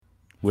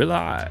We're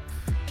live.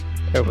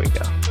 There we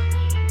go.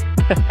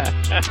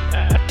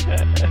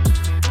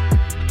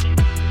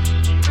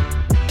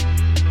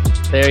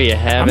 There you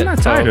have it. I'm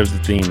not tired of the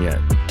theme yet.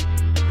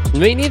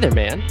 Me neither,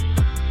 man.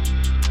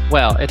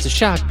 Well, it's a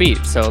shock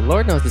beat, so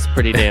Lord knows it's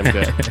pretty damn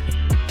good.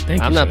 Thank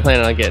you. I'm not sir.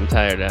 planning on getting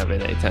tired of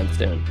it anytime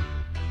soon.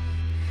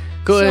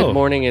 Good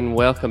morning and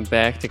welcome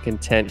back to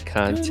Content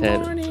Content. Good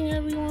morning,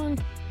 everyone.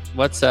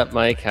 What's up,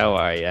 Mike? How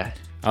are you?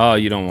 Oh,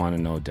 you don't want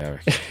to know,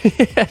 Derek.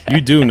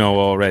 You do know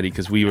already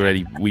because we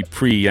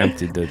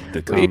preempted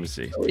the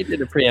conversation. We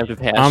did a preemptive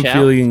hash I'm out.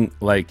 feeling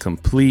like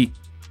complete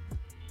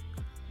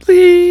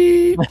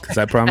bleep because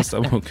I promised I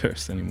won't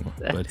curse anymore.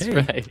 But That's hey,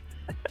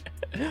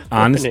 right.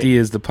 honesty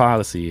is the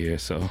policy here,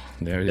 so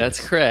there it That's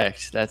is.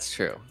 correct. That's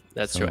true.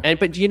 That's So- true.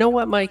 But you know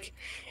what, Mike?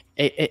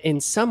 In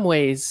some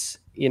ways,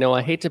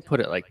 I hate to put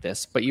it like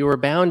this, but you were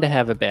bound to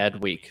have a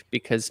bad week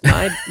because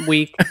my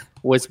week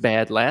was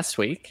bad last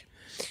week,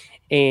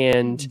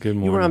 and Good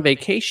you were morning. on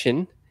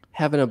vacation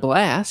having a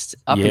blast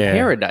up in Yeah.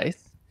 paradise.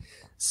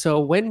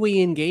 So when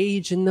we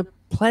engage in the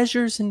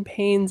pleasures and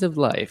pains of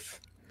life,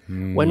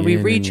 when we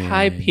Yin reach and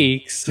high yang.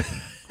 peaks,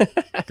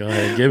 Go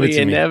ahead, give it we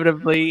to me.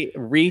 inevitably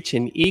reach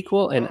an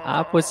equal and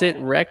opposite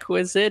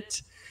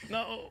requisite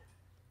No.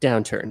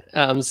 downturn.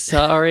 I'm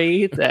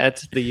sorry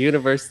that the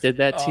universe did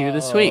that to you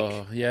this week.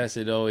 Oh, yes,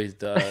 it always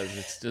does.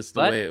 It's just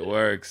the But- way it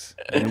works.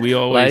 And we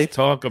always Life-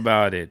 talk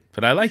about it.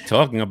 But I like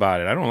talking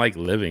about it. I don't like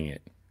living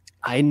it.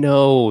 I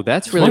know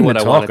that's It's really fun what to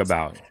I talk wanted.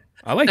 about.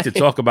 I like to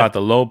talk about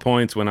the low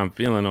points when I'm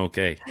feeling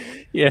okay.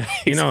 Yeah,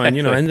 exactly.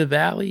 In the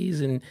valleys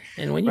and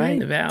when you're in Right.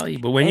 the valley.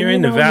 But when And you're you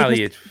in the know, you valley,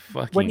 just- it's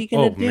fucking. what are you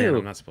gonna oh man, do?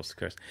 I'm not supposed to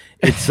curse.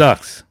 It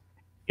sucks.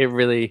 It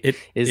really It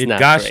is it not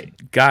gosh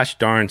great. gosh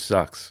darn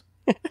sucks.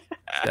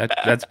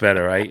 That's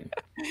better, right?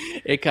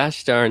 It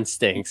gosh darn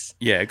stinks.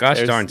 Yeah, gosh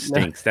There's darn no-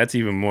 stinks. That's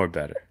even more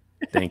better.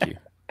 Thank you.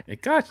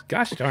 It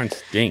gosh darn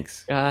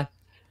stinks. God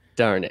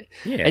darn it.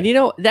 Yeah. And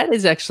that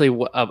is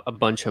actually a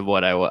bunch of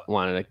what I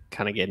wanted to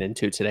kind of get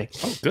into today.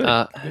 Oh,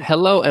 good.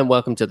 Hello and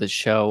welcome to the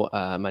show.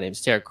 My name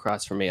is Derek.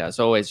 Across from me, as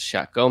always,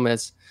 Shaq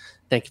Gomez.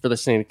 Thank you for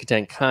listening to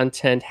Content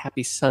Content.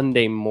 Happy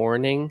Sunday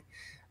morning.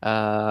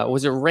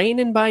 Was it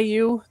raining by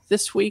you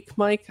this week,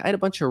 Mike? I had a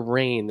bunch of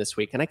rain this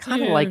week, and I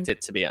kind of Yeah. liked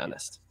it, to be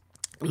honest.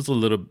 It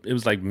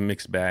was like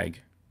mixed bag.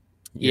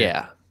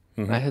 Yeah,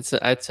 Mhm.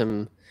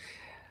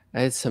 I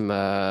had some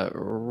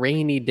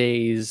rainy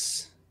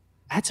days.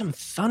 I had some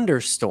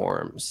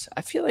thunderstorms.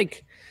 I feel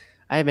like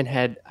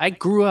I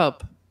grew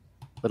up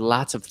with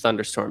lots of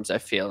thunderstorms. I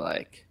feel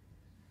like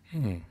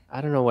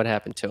I don't know what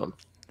happened to them.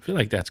 I feel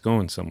like that's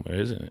going somewhere,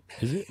 isn't it?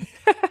 Is it?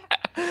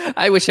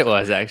 I wish it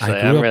was actually.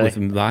 I grew up with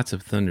lots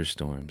of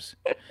thunderstorms,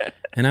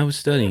 and I was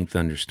studying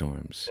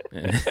thunderstorms,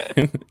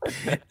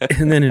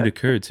 and then it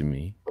occurred to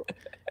me,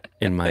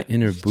 in my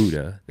inner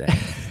Buddha, that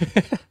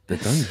the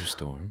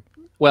thunderstorm.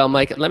 Well,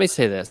 Mike, let me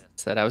say this: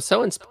 that I was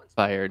so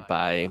inspired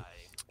by,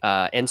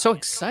 and so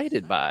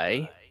excited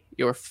by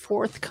your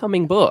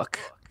forthcoming book.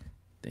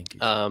 Thank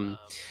you.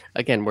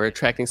 Again, we're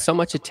attracting so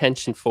much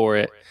attention for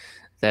it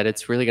that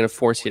it's really going to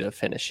force you to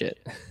finish it.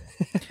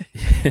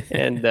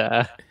 And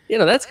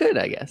that's good,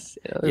 I guess.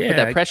 They Yeah, put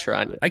that pressure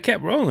on you. I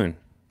kept rolling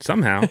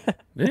somehow.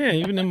 Yeah,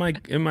 even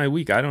in my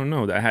week, I don't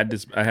know. I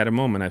had a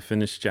moment. I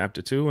finished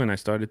chapter 2 and I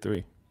started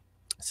 3.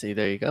 See,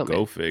 there you go. Go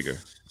Man. figure.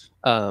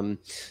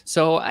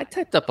 So I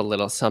typed up a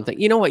little something.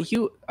 You know what?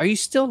 Are you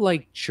still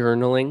like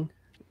journaling,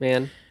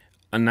 man?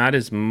 Not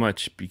as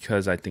much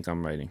because I think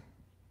I'm writing,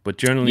 but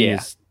journaling Yeah.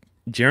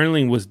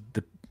 journaling was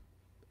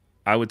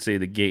I would say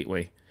the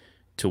gateway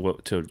to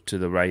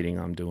the writing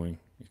I'm doing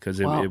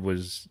because Wow. it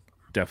was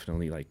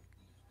definitely like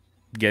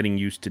getting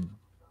used to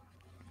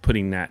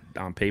putting that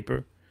on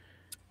paper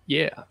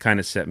Yeah. kind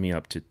of set me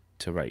up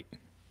to write.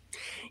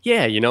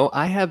 Yeah.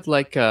 I have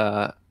like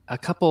a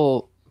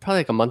couple, probably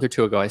like a month or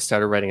two ago, I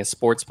started writing a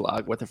sports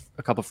blog with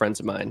a couple friends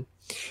of mine.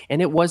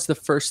 And it was the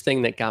first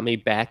thing that got me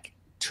back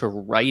to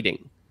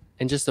writing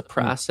and just the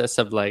process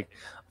of like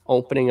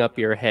opening up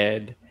your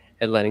head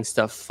and letting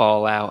stuff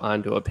fall out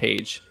onto a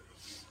page.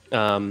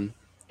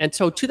 And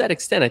so to that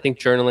extent, I think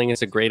journaling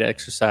is a great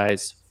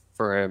exercise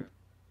for a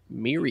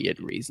myriad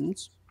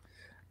reasons.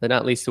 The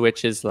not least of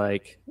which is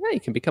like, yeah, you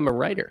can become a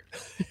writer.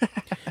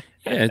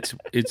 Yeah,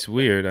 it's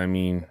weird. I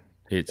mean,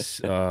 it's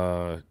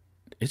a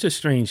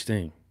strange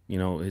thing.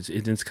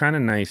 It's kind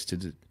of nice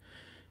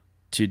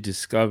to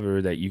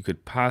discover that you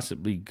could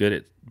possibly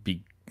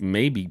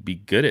maybe be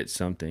good at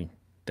something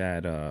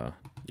that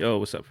yo,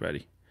 what's up,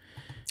 Freddie?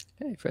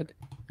 Hey, Fred.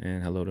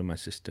 And hello to my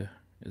sister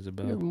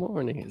Isabel. Good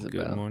morning,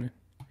 Isabel. Good morning.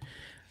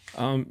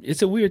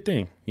 It's a weird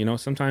thing,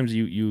 sometimes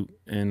you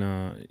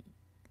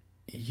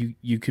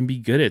can be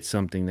good at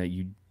something that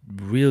you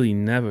really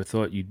never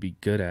thought you'd be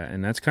good at,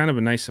 and that's kind of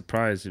a nice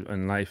surprise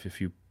in life if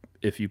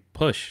you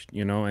push,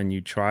 and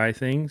you try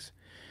things.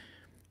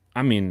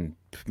 I mean,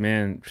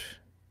 man,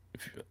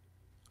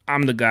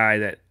 I'm the guy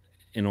that,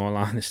 in all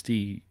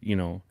honesty,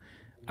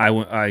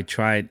 I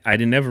tried. I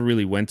never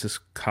really went to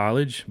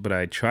college, but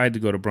I tried to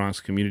go to Bronx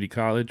Community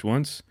College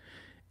once,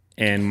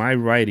 and my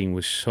writing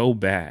was so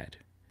bad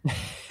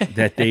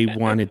that they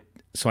wanted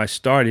so I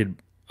started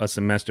a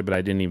semester, but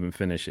I didn't even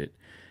finish it.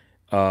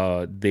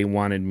 They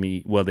wanted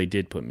me. Well, they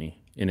did put me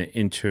in an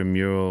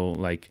intramural,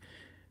 like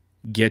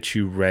get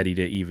you ready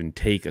to even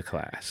take a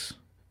class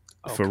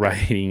for Okay.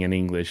 writing and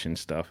English and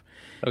stuff.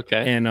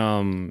 Okay.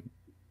 And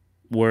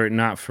were it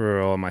not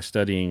for all my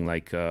studying,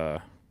 like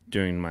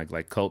during my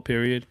like cult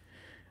period,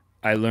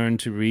 I learned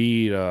to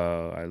read.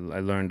 I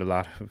learned a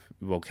lot of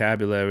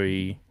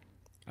vocabulary.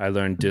 I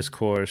learned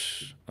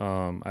discourse.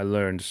 I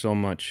learned so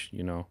much.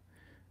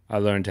 I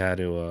learned how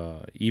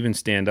to even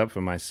stand up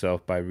for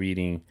myself by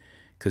reading,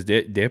 because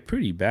they're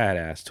pretty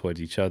badass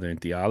towards each other in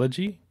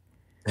theology.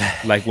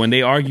 Like when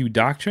they argue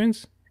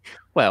doctrines,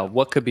 Well,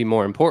 what could be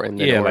more important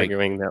than yeah,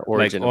 arguing the like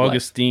origin of life?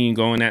 Augustine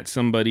going at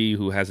somebody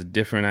who has a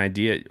different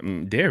idea.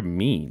 They're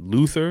mean.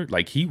 Luther,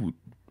 like he would,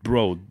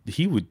 bro,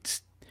 he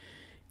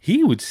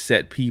would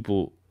set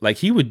people, like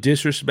he would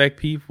disrespect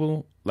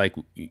people like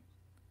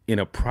in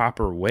a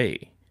proper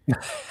way.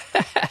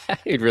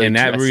 It'd really And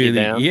that dress you really,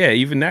 down. yeah,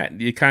 even that,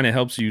 it kind of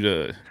helps you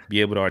to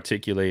be able to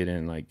articulate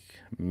and like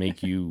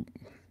make you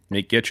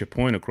get your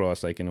point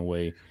across, like in a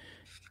way.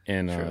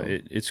 And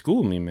True. it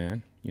schooled me,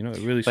 man. It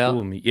really Well,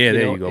 schooled me. Yeah, you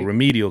there know, you go.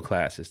 Remedial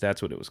classes.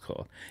 That's what it was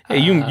called. Hey,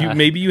 you uh,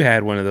 maybe you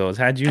had one of those.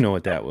 How'd you know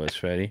what that was,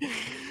 Freddie?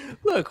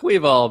 look,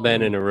 we've all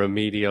been in a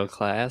remedial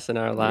class in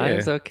our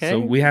lives, Yeah. So okay?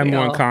 we have We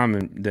more in all.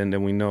 common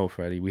than we know,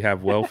 Freddie. We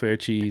have welfare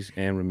cheese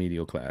and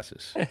remedial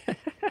classes.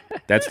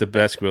 That's the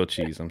best grilled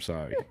cheese. I'm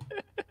sorry.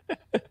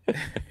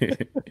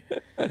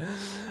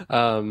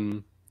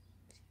 um,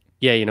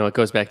 yeah, it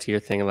goes back to your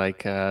thing.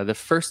 Like the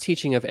first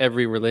teaching of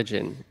every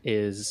religion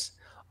is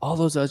all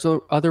those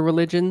other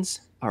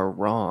religions are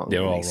wrong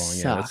They're and they all wrong.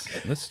 Yeah,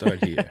 suck. let's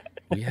start here.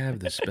 We have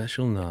the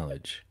special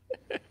knowledge.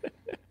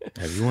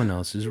 Everyone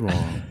else is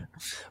wrong.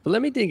 But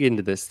let me dig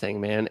into this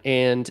thing, man,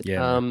 and Yeah,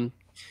 man.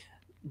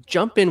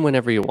 jump in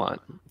whenever you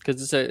want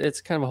because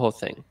it's kind of a whole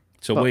thing.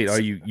 So wait, But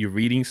are you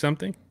reading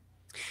something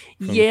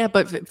from? yeah,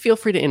 but feel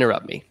free to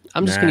interrupt me.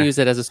 I'm just going to Nah, use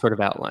that as a sort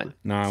of outline.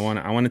 no. I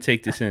want to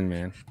take this in,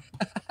 man.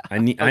 I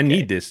need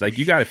Okay. this. Like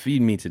you got to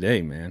feed me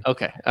today, man.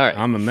 Okay. All right.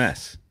 I'm a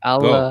mess.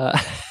 I'll Go.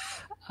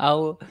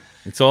 I'll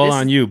It's all this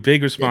on is you.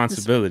 Big this is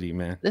responsibility,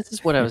 man. this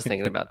is what I was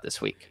thinking about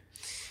this week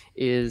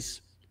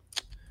is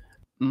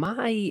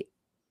my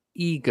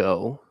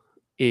ego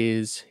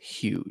is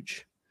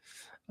huge.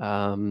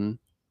 Um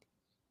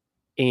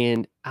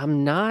and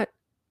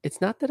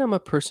it's not that I'm a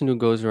person who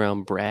goes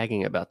around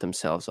bragging about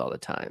themselves all the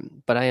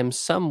time, but I am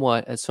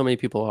somewhat, as so many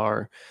people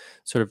are,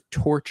 sort of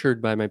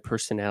tortured by my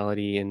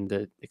personality and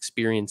the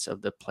experience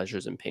of the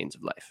pleasures and pains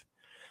of life.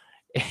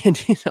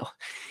 And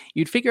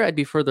you'd figure I'd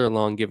be further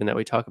along given that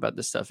we talk about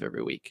this stuff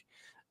every week.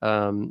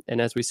 And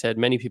as we said,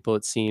 many people,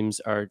 it seems,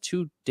 are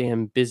too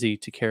damn busy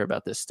to care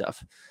about this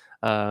stuff.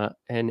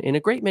 And in a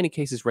great many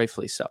cases,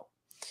 rightfully so.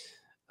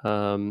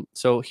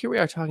 So here we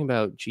are talking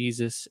about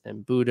Jesus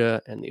and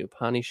Buddha and the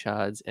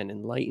Upanishads and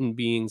enlightened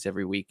beings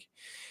every week.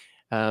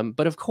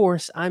 But of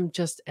course, I'm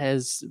just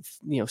as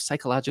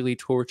psychologically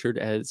tortured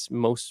as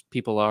most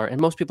people are, and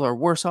most people are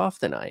worse off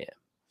than I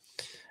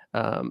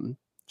am.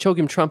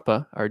 Chogyam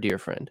Trungpa, our dear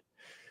friend,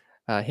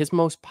 his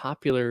most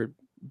popular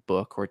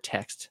book or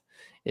text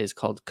is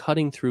called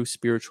Cutting Through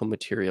Spiritual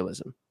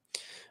Materialism,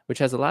 which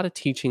has a lot of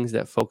teachings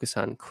that focus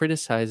on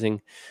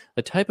criticizing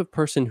the type of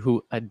person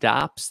who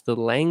adopts the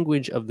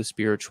language of the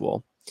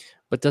spiritual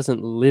but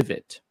doesn't live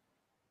it.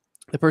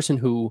 The person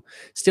who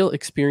still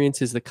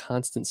experiences the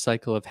constant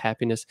cycle of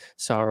happiness,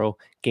 sorrow,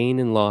 gain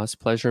and loss,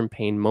 pleasure and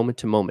pain, moment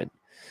to moment,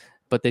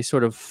 but they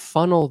sort of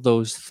funnel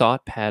those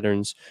thought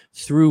patterns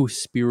through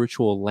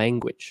spiritual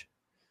language.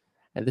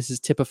 And this is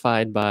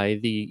typified by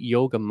the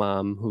yoga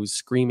mom who's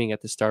screaming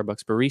at the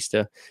Starbucks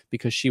barista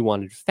because she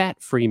wanted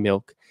fat-free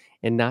milk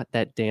and not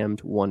that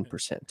damned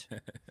 1%.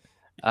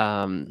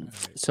 Right.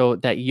 So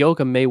that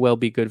yoga may well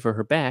be good for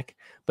her back,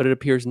 but it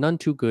appears none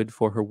too good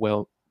for her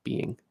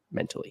well-being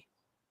mentally.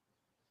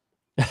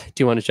 Do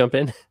you want to jump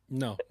in?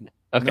 No,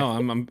 Okay. no.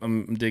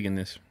 I'm digging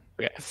this.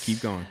 Okay.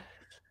 Keep going.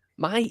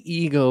 My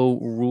ego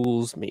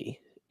rules me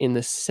in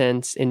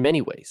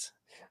many ways,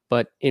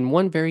 but in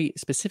one very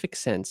specific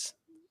sense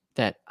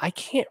that I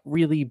can't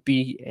really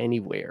be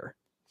anywhere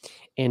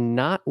and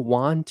not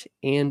want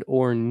and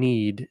or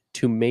need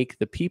to make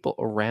the people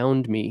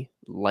around me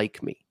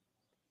like me.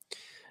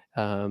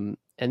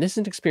 And this is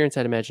an experience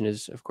I'd imagine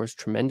is, of course,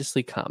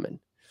 tremendously common.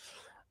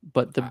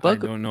 But the I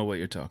bug, don't know what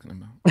you're talking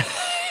about.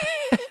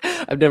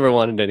 I've never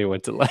wanted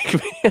anyone to like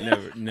me.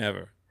 Never,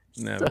 never,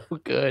 So never.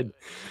 good.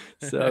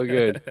 So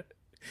good.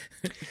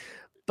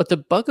 But the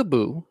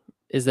bugaboo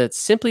is that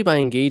simply by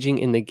engaging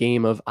in the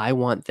game of I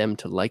want them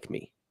to like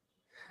me,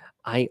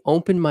 I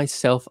open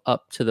myself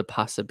up to the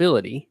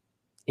possibility,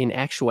 in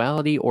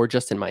actuality or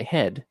just in my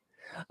head,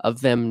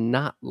 of them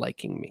not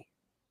liking me.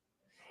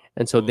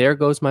 And so Oh, there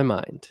goes my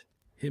mind.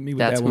 hit me with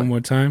that That's one my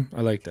more time.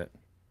 I like that.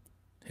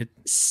 Hit.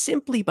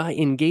 simply by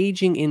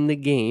engaging in the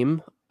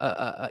game,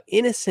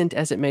 innocent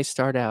as it may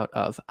start out,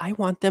 of I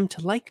want them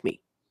to like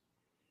me.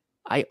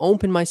 I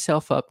open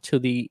myself up to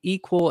the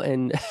equal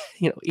and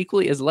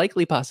equally as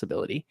likely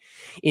possibility,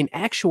 in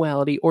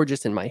actuality or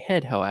just in my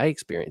head, how I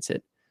experience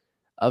it,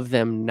 of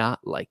them not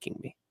liking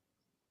me.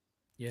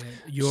 Yeah,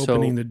 you're So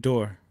opening the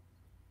door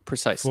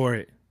precisely. for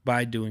it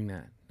by doing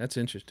that. That's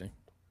interesting.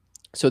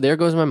 So there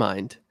goes my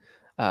mind.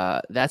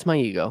 That's my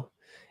ego.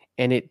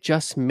 And it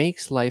just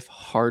makes life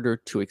harder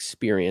to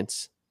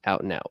experience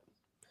out and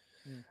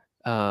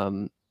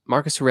out.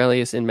 Marcus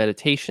Aurelius in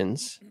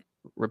Meditations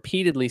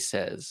repeatedly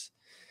says,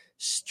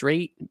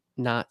 straight,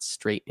 not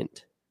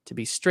straightened. To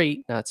be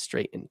straight, not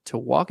straightened. To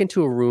walk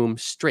into a room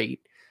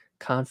straight,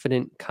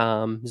 confident,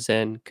 calm,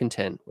 zen,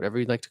 content, whatever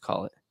you'd like to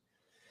call it.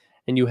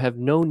 And you have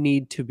no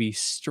need to be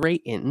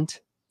straightened,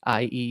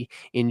 i.e.,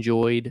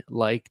 enjoyed,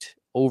 liked,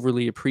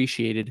 overly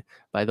appreciated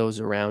by those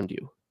around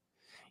you.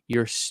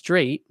 You're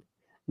straight,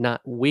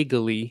 not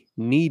wiggly,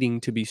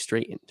 needing to be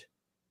straightened.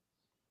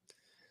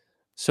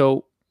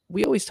 So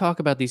we always talk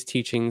about these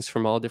teachings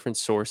from all different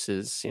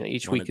sources.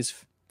 Each week is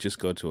just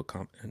go to a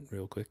comment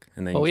real quick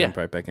and then yeah. jump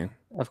right back in.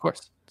 Of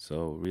course.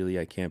 So really,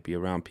 I can't be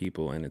around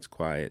people and it's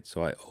quiet.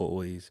 So I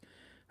always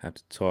have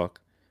to talk,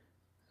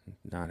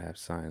 not have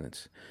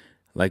silence.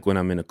 Like when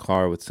I'm in a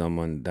car with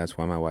someone, that's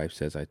why my wife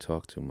says I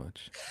talk too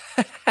much.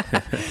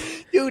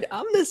 Dude,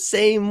 I'm the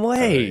same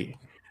way.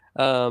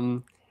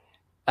 Right.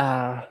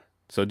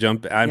 So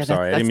jump. I'm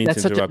sorry, I didn't mean to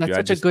interrupt you.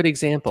 That's such a good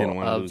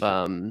example of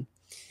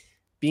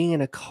being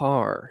in a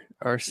car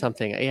or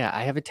something. Yeah,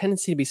 I have a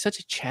tendency to be such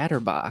a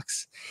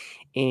chatterbox,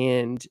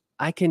 and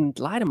I can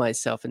lie to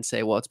myself and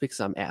say, well, it's because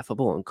I'm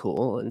affable and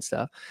cool and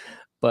stuff.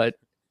 But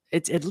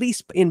it's at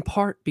least in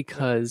part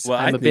because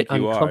I'm a bit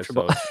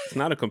uncomfortable. So it's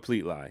not a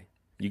complete lie.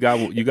 You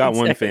got exactly.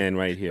 One fan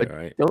right here, but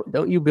right?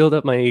 Don't you build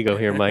up my ego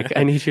here, Mike.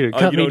 I need you to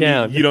cut me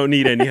down. You don't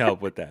need any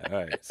help with that. All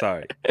right,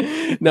 sorry.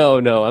 No,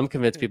 I'm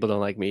convinced people don't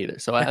like me either.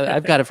 So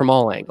I've got it from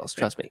all angles.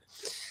 Trust me.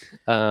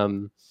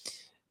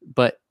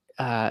 But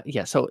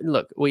yeah. So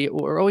look,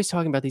 we're always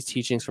talking about these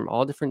teachings from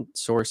all different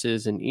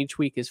sources, and each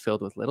week is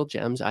filled with little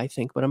gems. I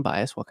think, but I'm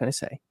biased. What can I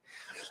say?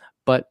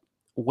 But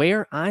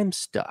where I'm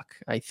stuck,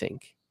 I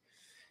think,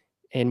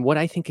 and what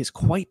I think is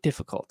quite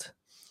difficult,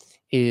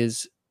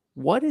 is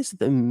what is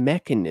the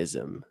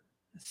mechanism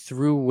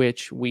through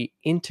which we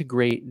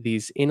integrate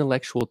these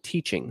intellectual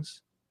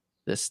teachings,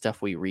 the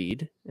stuff we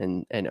read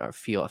and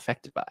feel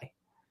affected by?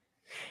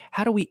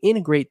 How do we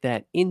integrate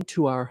that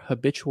into our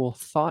habitual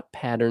thought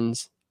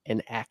patterns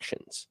and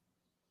actions?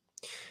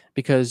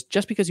 Because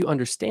just because you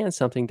understand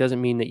something doesn't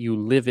mean that you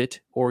live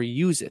it or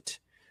use it.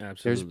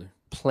 Absolutely. There's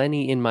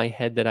plenty in my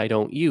head that I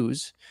don't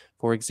use.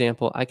 For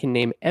example, I can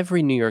name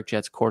every New York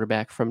Jets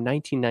quarterback from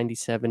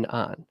 1997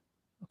 on.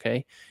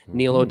 Okay.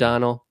 Neil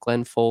O'Donnell,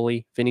 Glenn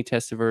Foley, Vinny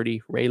Testaverde,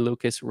 Ray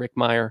Lucas, Rick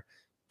Meyer.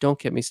 Don't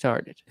get me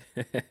started.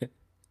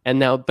 And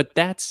now, but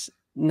that's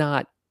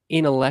not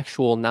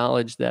intellectual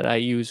knowledge that I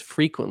use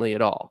frequently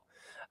at all.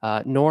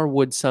 Nor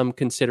would some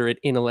consider it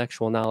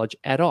intellectual knowledge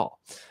at all.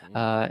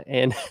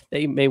 And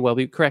they may well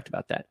be correct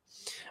about that.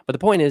 But the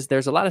point is,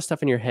 there's a lot of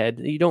stuff in your head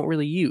that you don't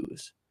really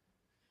use.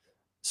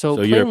 So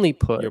plainly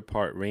put, you're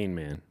part Rain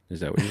Man. Is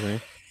that what you're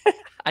saying?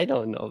 I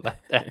don't know about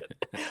that.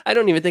 I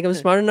don't even think I'm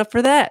smart enough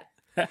for that.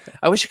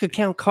 I wish I could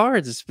count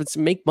cards, but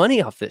make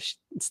money off this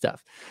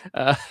stuff.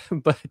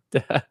 But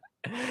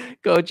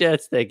go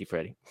Jets. Thank you,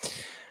 Freddie.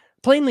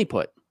 Plainly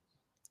put,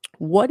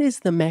 what is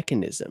the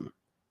mechanism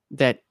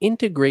that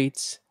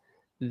integrates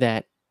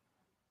that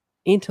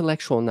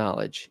intellectual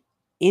knowledge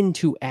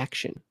into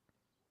action?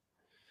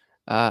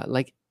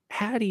 Like,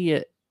 how do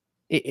you,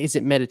 is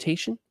it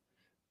meditation?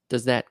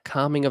 Does that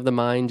calming of the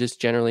mind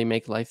just generally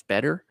make life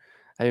better?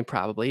 I mean,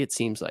 probably. It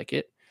seems like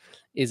it.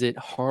 Is it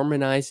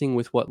harmonizing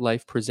with what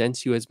life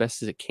presents you as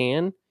best as it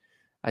can?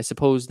 I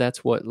suppose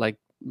that's what like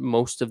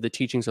most of the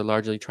teachings are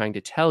largely trying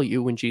to tell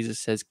you. When Jesus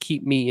says,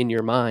 keep me in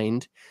your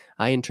mind,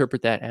 I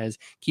interpret that as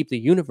keep the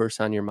universe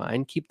on your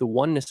mind, keep the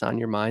oneness on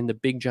your mind, the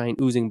big giant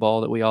oozing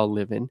ball that we all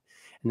live in,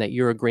 and that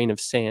you're a grain of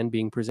sand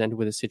being presented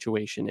with a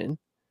situation in.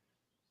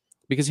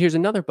 Because here's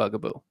another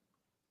bugaboo,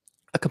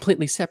 a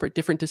completely separate,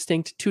 different,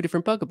 distinct, two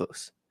different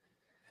bugaboos,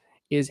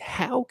 is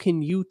how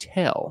can you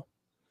tell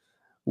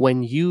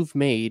when you've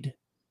made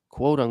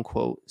quote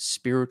unquote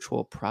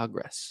spiritual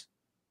progress?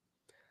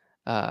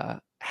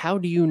 How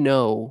do you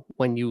know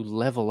when you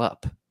level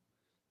up?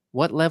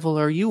 What level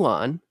are you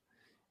on?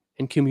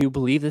 And can you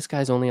believe this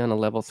guy's only on a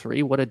level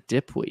 3? What a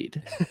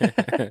dipweed.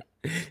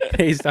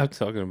 Hey, stop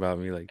talking about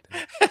me like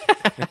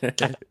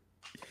that.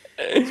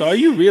 So are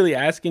you really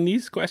asking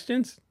these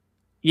questions?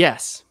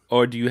 Yes.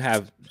 Or do you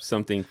have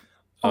something?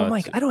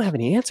 Mike, I don't have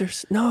any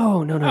answers.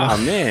 No. Oh,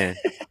 man.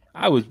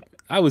 I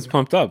was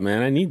pumped up,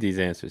 man. I need these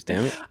answers,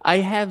 damn it. I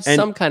have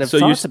some kind of so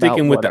you're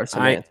sticking with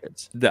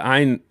answers.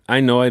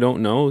 I know I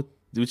don't know,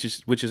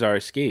 which is our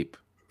escape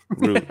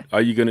route.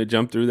 Are you going to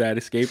jump through that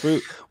escape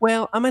route?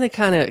 Well, I'm going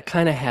to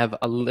kind of have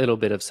a little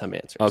bit of some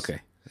answers.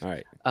 Okay. All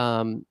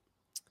right.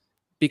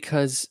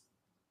 Because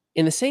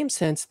in the same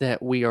sense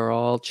that we are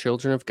all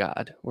children of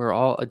God, we're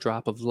all a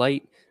drop of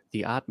light,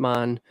 the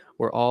Atman,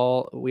 we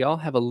all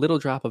have a little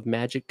drop of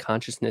magic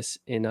consciousness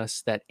in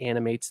us that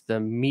animates the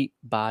meat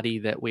body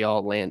that we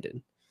all land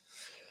in.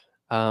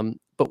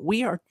 But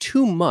we are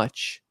too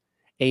much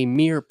a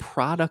mere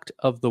product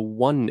of the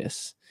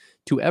oneness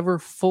to ever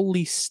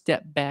fully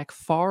step back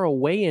far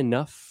away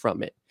enough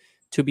from it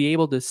to be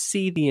able to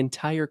see the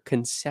entire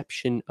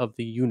conception of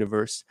the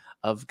universe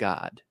of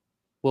God.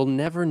 We'll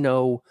never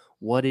know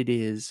what it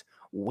is,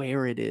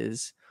 where it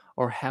is,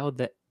 or how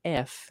the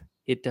F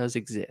it does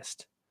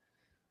exist.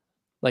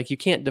 Like, you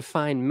can't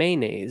define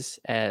mayonnaise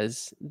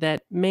as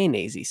that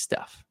mayonnaise-y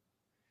stuff.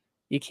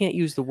 You can't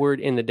use the word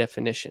in the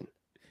definition.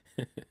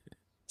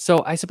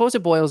 So I suppose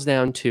it boils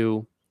down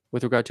to,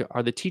 with regard to,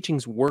 are the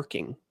teachings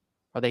working?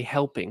 Are they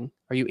helping?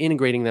 Are you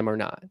integrating them or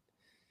not?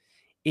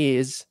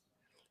 Is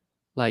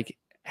like,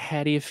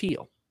 how do you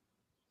feel?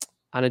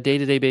 On a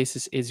day-to-day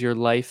basis, is your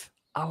life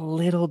a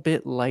little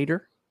bit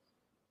lighter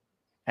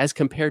as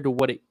compared to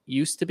what it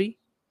used to be?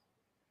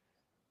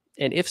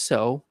 And if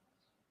so,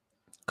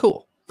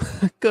 cool.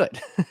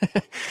 Good.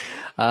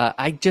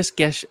 I just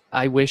guess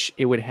I wish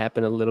it would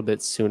happen a little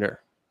bit sooner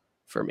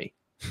for me.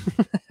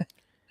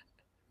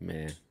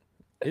 Man,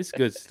 it's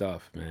good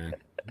stuff, man.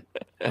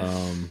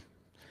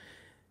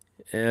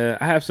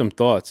 I have some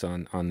thoughts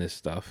on this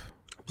stuff,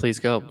 Please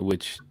go.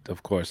 which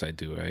of course I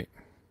do, right?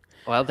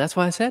 Well, that's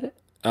why I said it.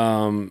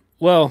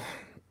 Well,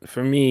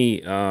 for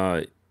me,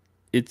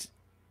 it's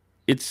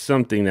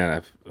something that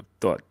I've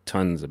thought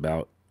tons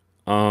about,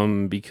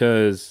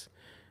 because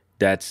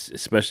that's,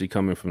 especially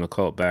coming from the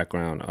cult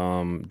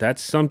background,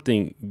 that's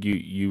something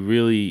you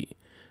really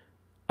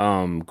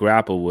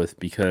grapple with,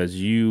 because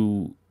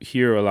you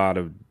hear a lot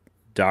of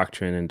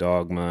doctrine and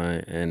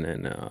dogma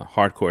and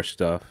hardcore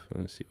stuff.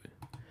 Let's see.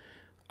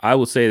 I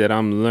will say that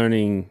I'm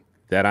learning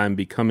that I'm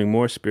becoming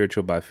more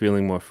spiritual by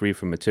feeling more free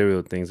from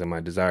material things, and my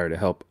desire to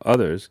help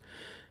others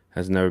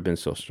has never been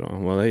so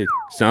strong. Well, hey,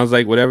 sounds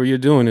like whatever you're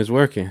doing is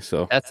working.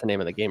 So That's the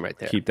name of the game right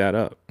there. keep that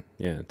up.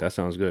 Yeah, that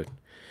sounds good.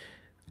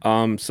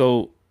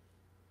 So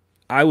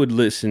I would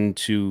listen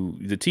to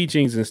the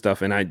teachings and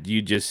stuff, and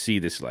you just see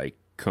this like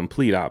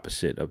complete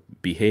opposite of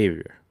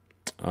behavior,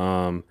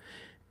 and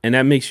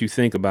that makes you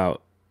think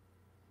about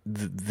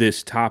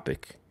this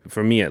topic.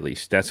 For me, at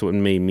least, that's what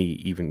made me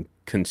even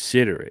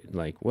consider it.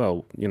 Like,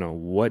 well,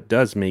 what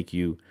does make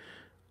you?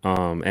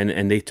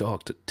 And they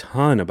talked a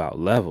ton about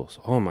levels.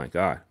 Oh my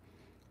God,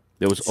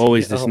 there was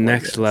always this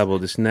next level,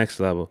 this next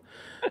level.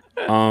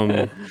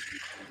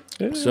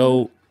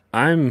 So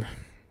I'm,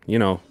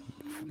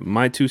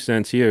 my 2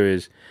 cents here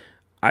is,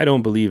 I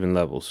don't believe in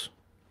levels.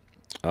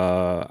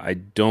 I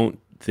don't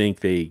think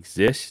they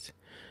exist,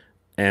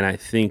 and I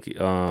think,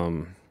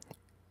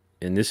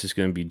 and this is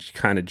going to be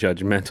kind of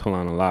judgmental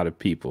on a lot of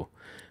people,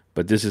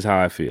 but this is how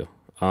I feel.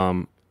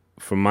 From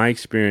my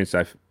experience,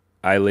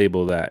 I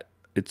label that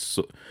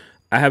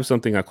I have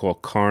something I call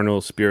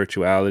carnal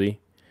spirituality,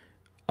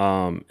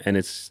 and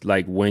it's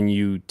like when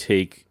you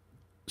take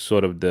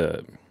sort of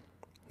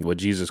what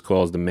Jesus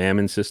calls the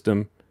mammon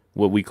system,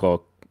 what we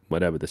call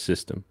whatever the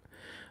system,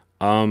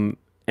 and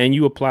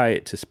you apply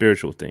it to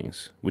spiritual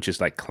things, which is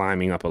like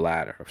climbing up a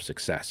ladder of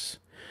success,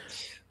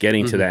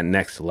 getting to that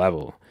next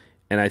level.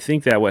 And I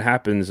think that what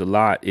happens a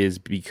lot is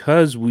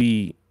because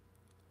we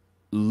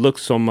look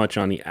so much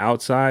on the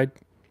outside,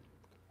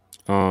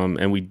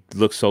 and we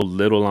look so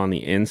little on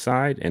the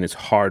inside, and it's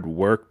hard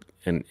work,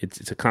 and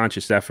it's a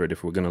conscious effort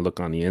if we're going to look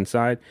on the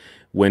inside,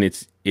 when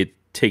it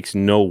takes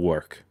no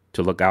work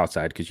to look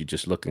outside, because you're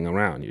just looking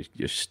around.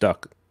 You're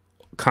stuck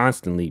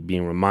constantly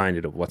being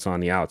reminded of what's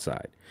on the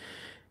outside.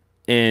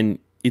 And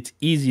it's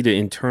easy to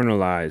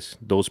internalize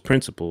those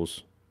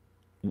principles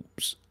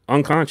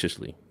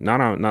unconsciously,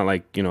 not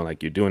like,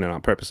 like you're doing it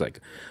on purpose. Like,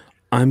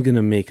 I'm going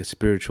to make a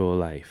spiritual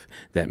life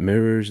that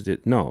mirrors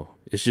that. No,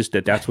 it's just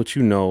that's what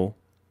you know.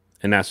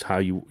 And that's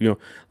how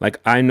like,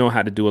 I know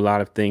how to do a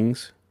lot of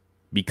things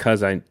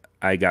because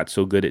I got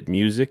so good at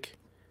music.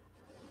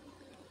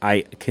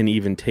 I can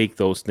even take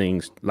those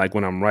things, like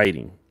when I'm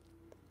writing,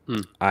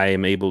 I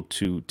am able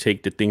to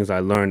take the things I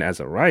learned as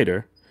a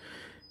writer,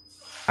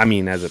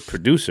 as a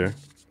producer,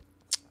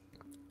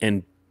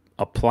 and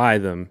apply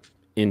them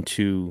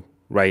into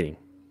writing.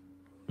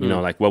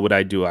 Like, what would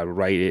I do? I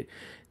write it,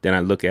 then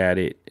I look at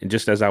it, and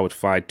just as I would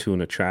fine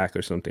tune a track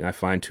or something, I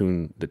fine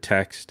tune the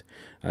text.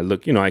 I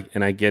look, and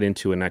I get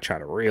into it, and I try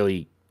to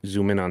really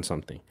zoom in on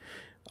something,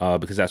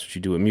 because that's what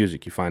you do with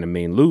music. You find a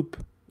main loop,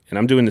 and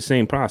I'm doing the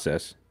same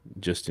process,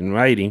 just in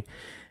writing,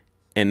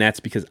 and that's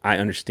because I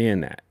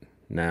understand that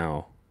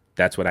now.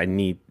 That's what I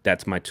need.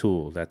 That's my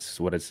tool. That's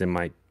what it's in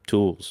my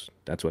tools.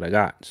 That's what I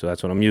got. So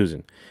that's what I'm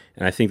using.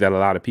 And I think that a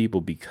lot of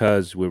people,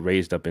 because we're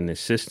raised up in this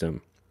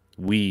system,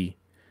 we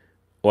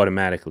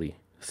automatically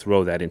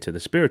throw that into the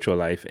spiritual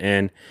life.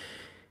 And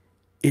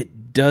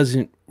it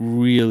doesn't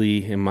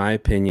really, in my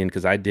opinion,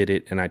 because I did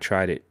it and I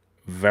tried it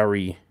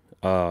very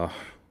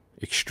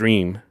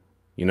extreme.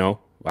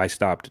 I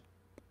stopped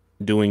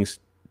doing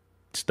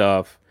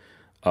stuff,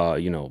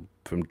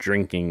 from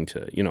drinking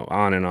to,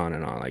 on and on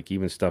and on, like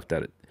even stuff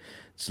that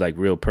it's like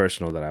real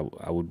personal that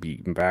I would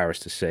be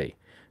embarrassed to say.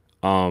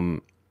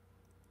 So,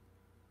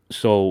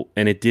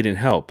 and it didn't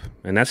help.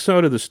 And that's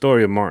sort of the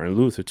story of Martin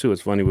Luther too.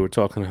 It's funny, we were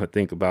talking, I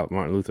think, about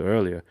Martin Luther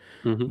earlier,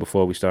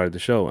 before we started the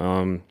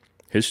show.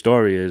 His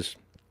story is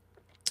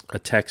a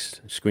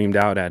text screamed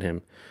out at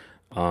him,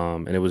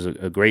 and it was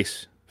a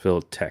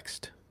grace-filled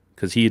text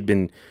because he had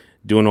been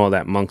doing all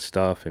that monk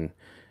stuff and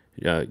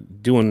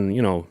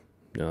doing,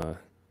 uh,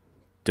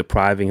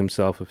 depriving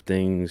himself of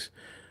things,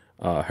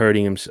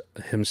 hurting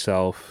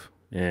himself,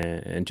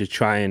 and to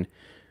try and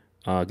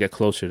get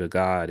closer to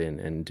God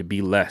and to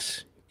be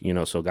less,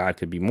 so God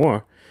could be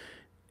more.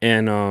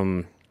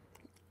 And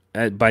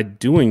by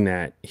doing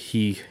that,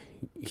 he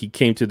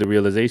came to the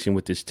realization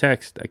with this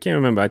text. I can't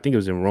remember. I think it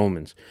was in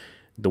Romans,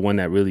 the one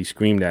that really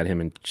screamed at him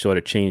and sort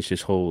of changed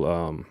his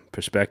whole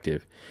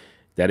perspective.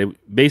 That it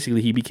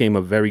basically he became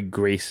a very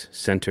grace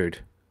centered,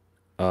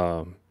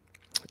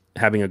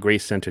 having a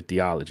grace centered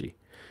theology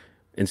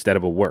instead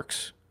of a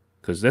works,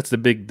 because that's the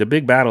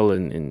big battle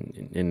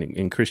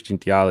in Christian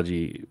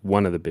theology.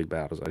 One of the big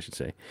battles, I should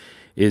say,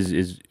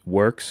 is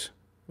works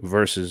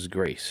versus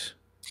grace,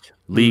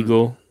 Mm.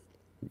 legal,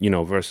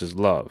 versus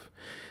love.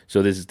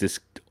 So there's this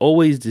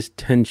always this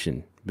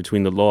tension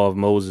between the law of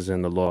Moses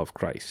and the law of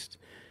Christ.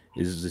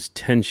 Is this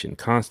tension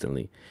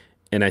constantly,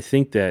 and I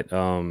think that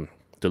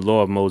the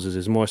law of Moses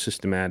is more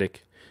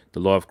systematic. The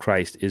law of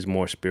Christ is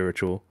more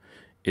spiritual.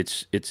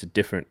 It's a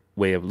different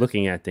way of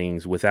looking at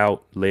things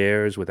without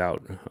layers,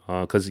 without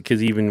because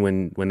even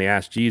when they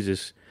asked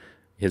Jesus,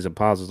 his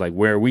apostles, like,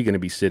 where are we going to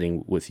be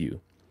sitting with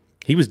you?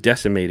 He was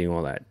decimating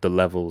all that, the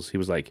levels. He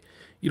was like,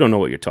 you don't know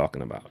what you're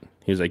talking about.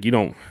 He was like, you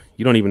don't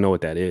even know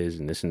what that is,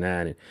 and this and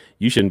that, and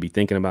you shouldn't be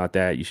thinking about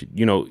that. You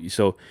should,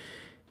 so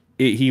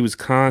he was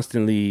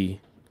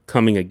constantly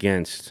coming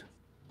against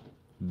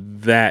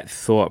that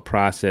thought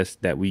process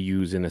that we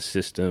use in a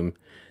system,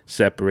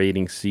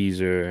 separating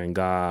Caesar and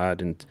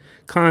God, and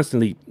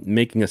constantly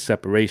making a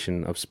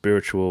separation of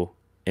spiritual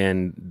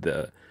and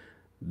the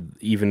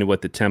even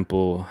what the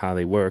temple, how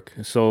they work.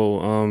 So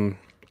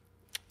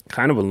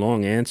kind of a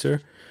long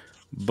answer,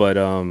 but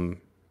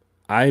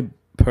I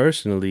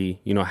personally,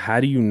 how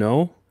do you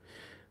know?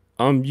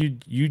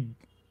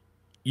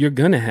 You're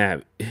gonna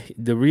have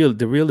the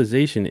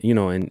realization,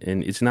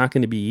 and it's not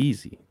gonna be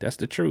easy. That's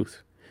the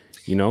truth,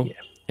 you know. Yeah.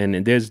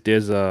 And there's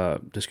the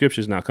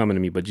scripture's not coming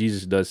to me, but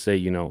Jesus does say,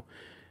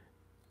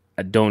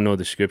 I don't know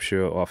the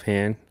scripture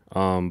offhand,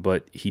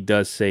 but he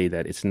does say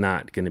that it's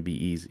not gonna be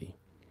easy.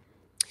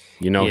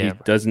 He Yeah.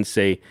 doesn't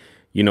say,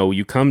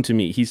 you come to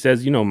me. He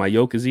says, my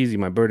yoke is easy,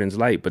 my burden's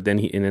light. But then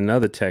in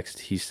another text,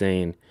 he's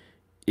saying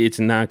it's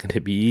not going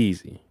to be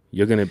easy.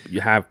 You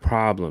have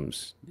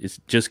problems. It's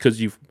just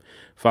because you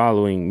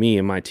following me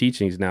and my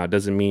teachings now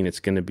doesn't mean it's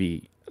going to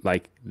be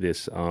like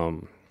this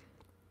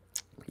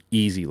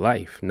easy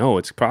life. No,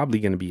 it's probably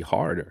going to be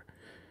harder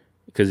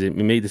because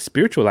the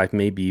spiritual life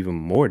may be even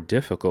more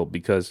difficult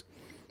because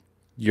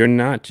you're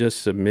not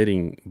just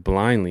submitting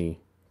blindly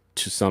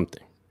to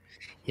something.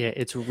 Yeah,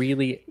 it's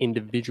really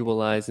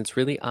individualized. It's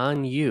really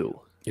on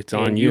you. It's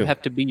on And you you.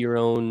 have to be your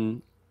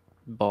own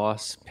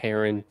boss,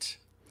 parent,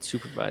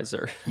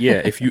 supervisor,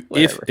 Yeah, if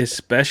whatever.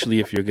 especially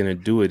if you're gonna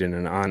do it in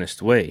an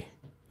honest way,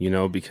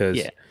 because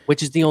Yeah,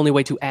 which is the only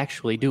way to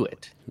actually do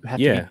it. You have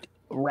to be yeah,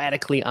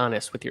 radically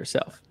honest with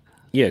yourself.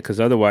 yeah, because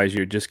otherwise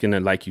you're just gonna,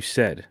 like you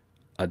said,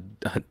 and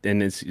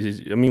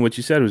I mean, what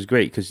you said was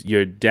great because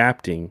you're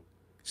adapting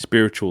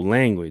spiritual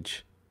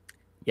language,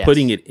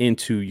 putting Yes. it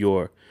into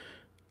your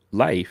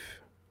life,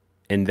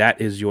 and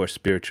that is your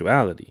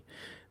spirituality.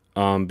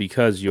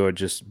 Because you're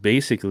just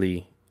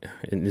basically,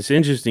 and it's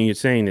interesting you're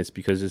saying this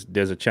because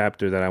there's a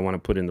chapter that I want to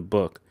put in the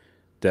book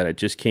that it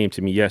just came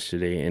to me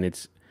yesterday, and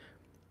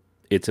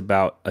it's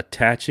about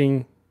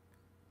attaching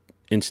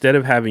instead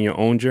of having your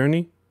own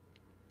journey.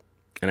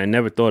 And I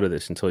never thought of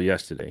this until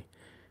yesterday.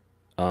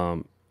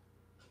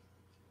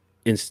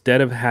 Instead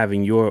of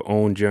having your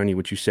own journey,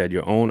 what you said,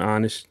 your own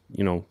honest,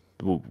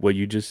 what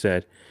you just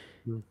said,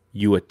 Mm.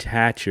 you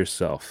attach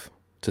yourself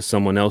to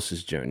someone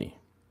else's journey.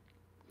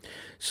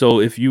 So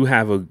if you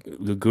have a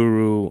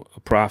guru, a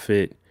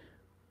prophet,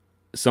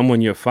 someone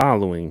you're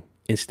following,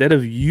 instead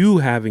of you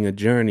having a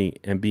journey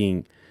and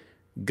being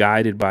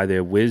guided by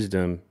their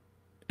wisdom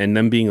and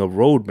them being a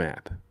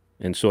roadmap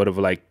and sort of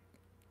like,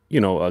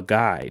 a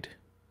guide,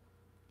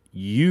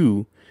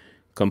 you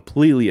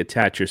completely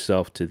attach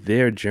yourself to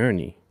their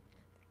journey.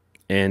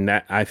 And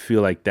that, I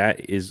feel like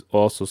that is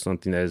also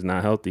something that is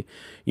not healthy.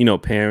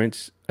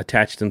 Parents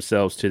attach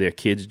themselves to their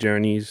kids'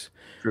 journeys.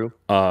 True.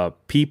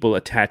 People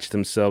attach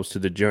themselves to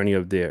the journey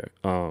of their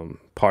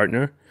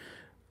partner,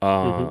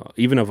 Hmm.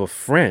 even of a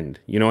friend.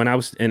 And I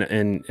was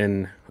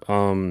and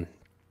I'm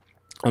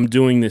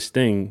doing this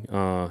thing,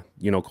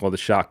 called the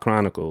Shock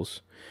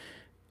Chronicles,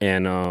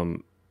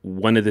 and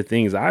one of the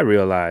things I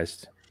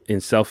realized in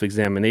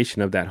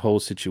self-examination of that whole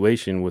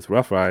situation with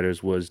Rough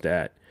Riders was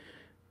that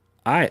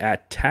I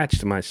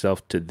attached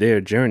myself to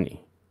their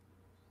journey.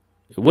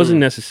 It wasn't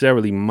Mm.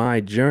 necessarily my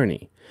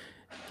journey,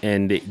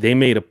 and they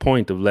made a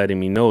point of letting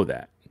me know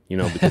that,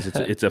 because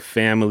it's a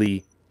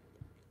family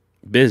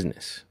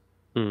business,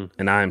 Mm.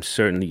 and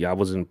I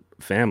wasn't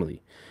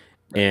family,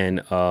 Right.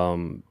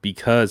 and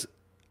because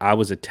I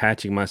was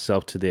attaching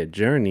myself to their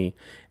journey,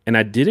 and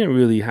I didn't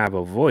really have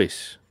a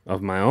voice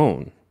of my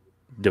own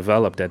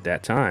developed at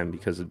that time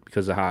because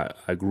of how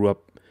I grew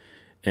up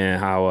and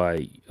how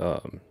I,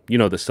 you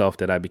know, the self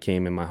that I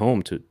became in my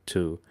home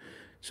to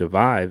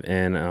survive,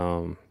 and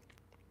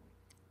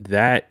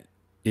that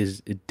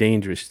is a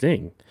dangerous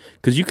thing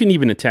because you can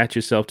even attach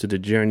yourself to the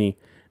journey,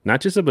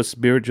 not just of a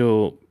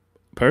spiritual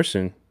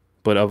person,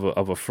 but of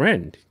a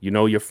friend. You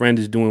know, your friend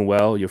is doing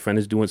well, your friend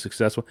is doing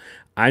successful.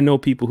 I know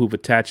people who've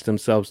attached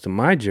themselves to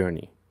my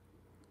journey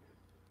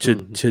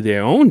Hmm. to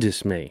their own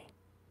dismay.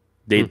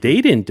 Hmm.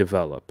 They didn't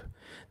develop,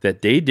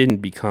 that they didn't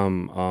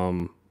become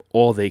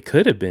all they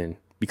could have been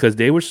because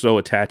they were so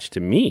attached to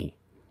me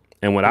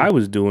and what I Hmm.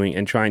 was doing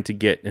and trying to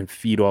get and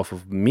feed off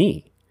of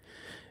me,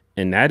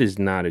 and that is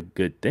not a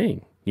good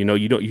thing. You know,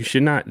 you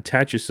should not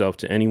attach yourself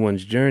to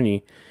anyone's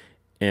journey,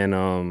 and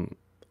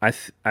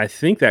I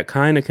think that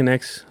kind of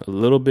connects a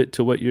little bit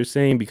to what you're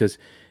saying because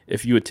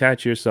if you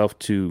attach yourself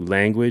to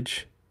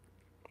language,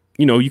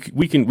 you know,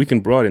 we can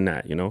broaden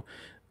that. You know,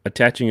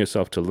 attaching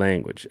yourself to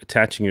language,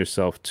 attaching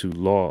yourself to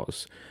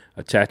laws,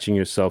 attaching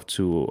yourself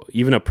to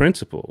even a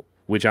principle,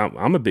 which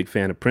I'm a big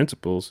fan of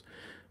principles.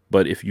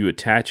 But if you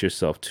attach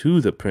yourself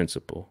to the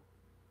principle,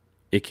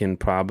 it can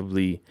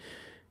probably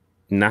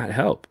not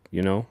help.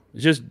 You know,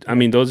 it's just I Yeah.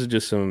 mean, those are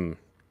just some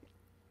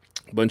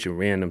bunch of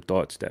random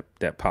thoughts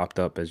that popped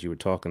up as you were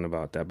talking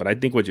about that. But I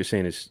think what you're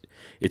saying is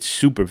it's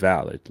super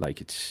valid.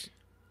 Like it's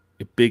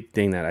a big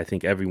thing that I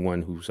think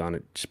everyone who's on a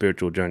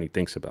spiritual journey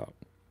thinks about.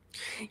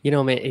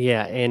 Man,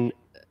 yeah, and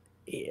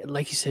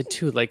like you said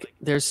too, like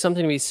there's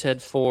something to be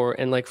said for,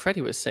 and like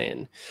Freddie was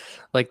saying,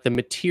 like the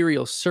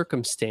material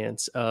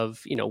circumstance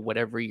of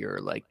whatever your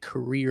like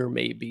career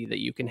may be, that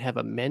you can have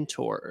a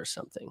mentor or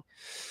something.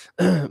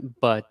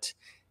 But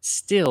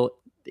still,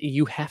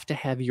 you have to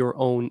have your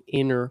own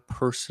inner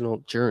personal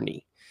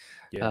journey.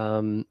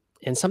 Yeah.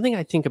 And something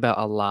I think about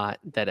a lot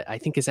that I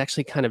think is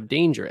actually kind of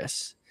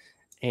dangerous,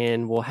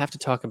 and we'll have to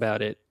talk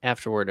about it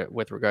afterward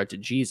with regard to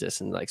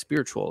Jesus and like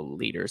spiritual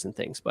leaders and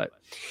things, but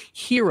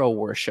hero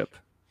worship,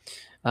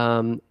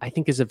 I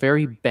think, is a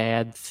very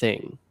bad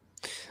thing.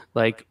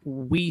 Like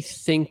we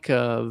think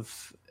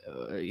of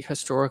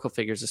historical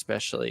figures,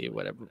 especially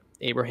whatever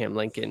Abraham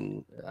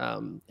Lincoln,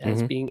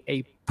 as Hmm. being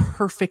a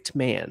perfect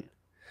man,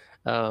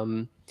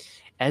 um,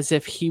 as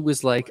if he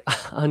was like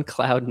on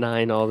cloud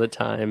nine all the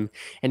time,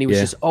 and he was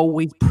Yeah. just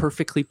always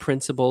perfectly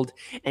principled,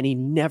 and he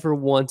never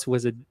once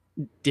was a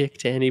dick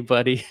to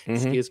anybody. Hmm.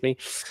 Excuse me.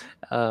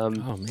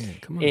 Um, Oh man,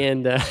 come on,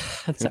 and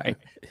I'm sorry.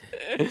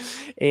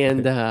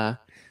 And man,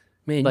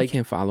 you like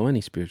can't follow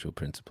any spiritual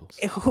principles.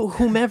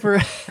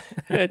 whomever,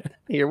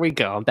 here we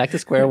go. I'm back to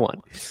square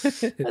one.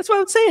 That's what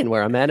I'm saying.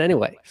 Where I'm at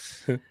anyway.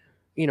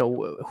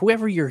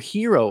 Whoever your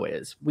hero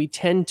is, we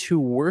tend to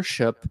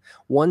worship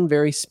one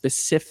very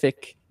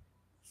specific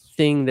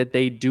thing that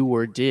they do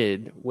or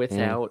did Mm.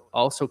 without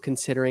also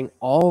considering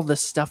all the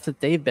stuff that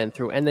they've been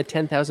through and the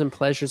 10,000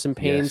 pleasures and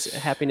pains,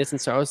 Yes. happiness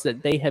and sorrows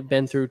that they have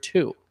been through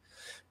too.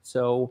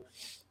 So,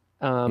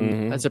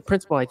 Hmm. as a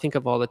principle I think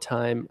of all the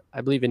time,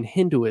 I believe in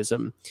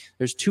Hinduism,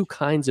 there's two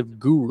kinds of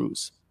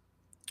gurus.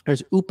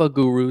 There's Upa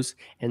gurus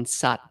and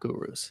Sat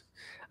gurus.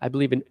 I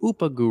believe an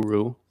Upa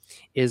guru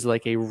is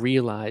like a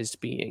realized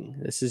being.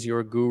 This is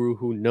your guru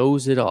who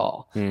knows it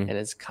all Mm. and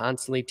is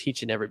constantly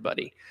teaching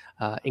everybody.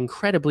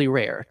 Incredibly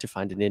rare to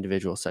find an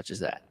individual such as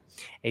that.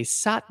 A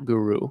Sat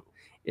guru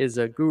is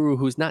a guru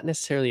who's not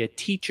necessarily a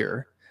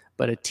teacher,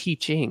 but a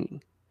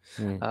teaching.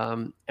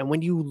 Mm. And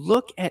when you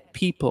look at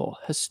people,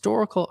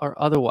 historical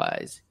or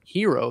otherwise,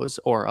 heroes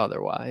or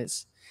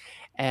otherwise,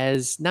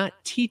 as not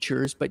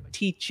teachers, but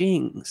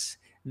teachings.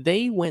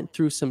 They went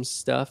through some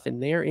stuff in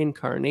their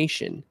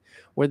incarnation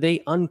where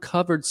they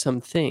uncovered some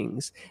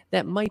things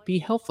that might be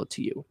helpful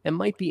to you and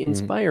might be Mm.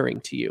 inspiring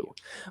to you.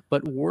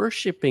 But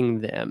worshiping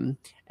them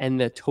and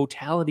the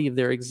totality of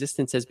their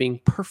existence as being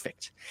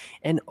perfect.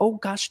 And oh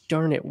gosh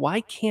darn it,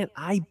 why can't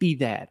I be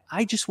that?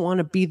 I just want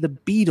to be the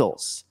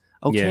Beatles.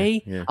 Yeah.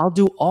 Okay, Yeah. I'll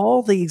do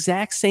all the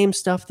exact same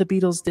stuff the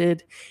Beatles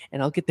did,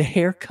 and I'll get the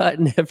haircut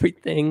and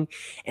everything,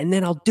 and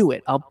then I'll do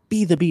it. I'll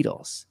be the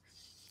Beatles.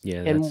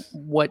 Yeah. And That's.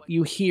 what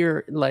you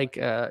hear, like,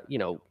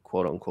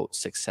 quote unquote,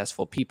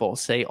 successful people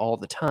say all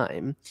the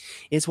time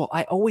is, well,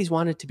 I always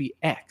wanted to be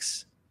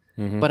X,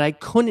 Hmm. but I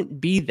couldn't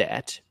be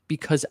that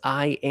because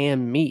I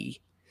am me.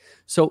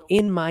 So,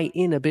 in my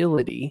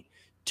inability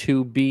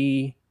to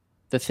be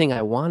the thing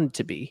I wanted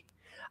to be,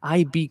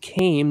 I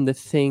became the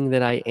thing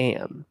that I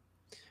am,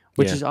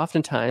 which Yeah. is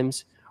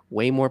oftentimes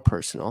way more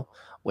personal,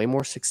 way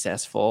more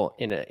successful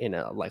in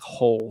a like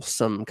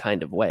wholesome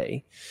kind of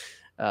way.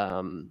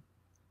 Um,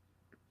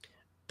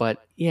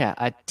 but yeah,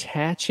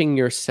 attaching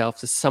yourself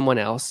to someone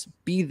else,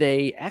 be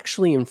they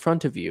actually in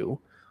front of you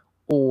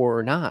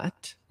or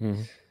not,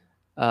 Hmm.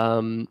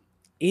 um,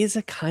 is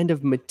a kind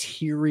of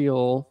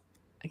material,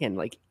 again,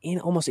 like in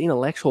almost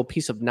intellectual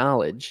piece of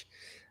knowledge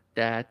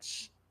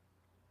that's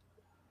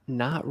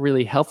not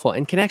really helpful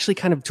and can actually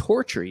kind of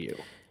torture you.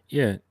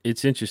 Yeah.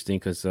 It's interesting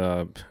because,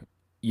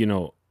 you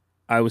know,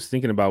 I was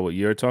thinking about what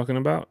you're talking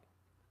about,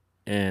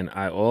 and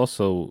I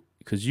also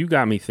because you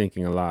got me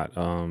thinking a lot.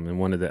 In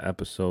one of the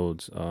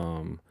episodes,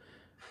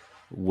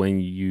 when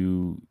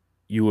you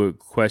were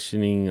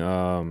questioning,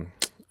 I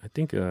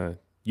think.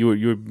 you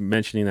were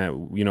mentioning that,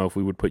 if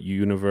we would put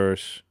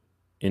universe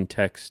in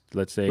text,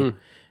 let's say, Hmm.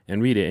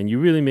 and read it, and you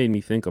really made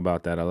me think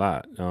about that a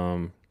lot.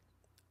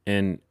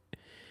 And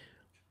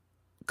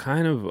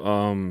kind of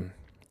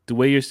the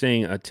way you're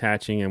saying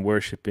attaching and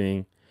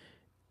worshiping,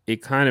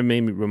 it kind of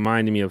made me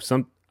reminded me of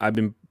some. I've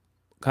been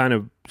kind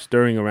of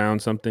stirring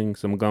around something,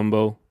 some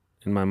gumbo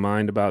in my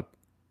mind about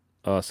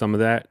some of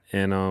that,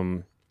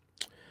 and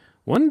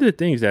one of the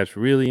things that's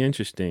really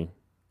interesting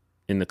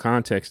in the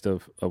context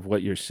of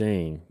what you're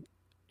saying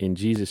in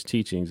Jesus'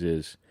 teachings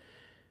is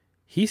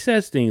he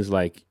says things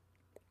like,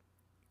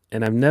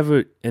 and I've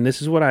never, and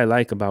this is what I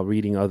like about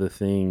reading other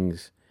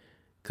things,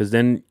 because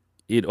then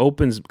it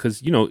opens,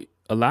 because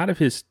a lot of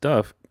his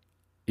stuff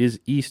is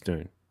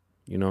Eastern,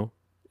 you know,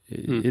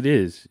 Hmm. it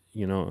is,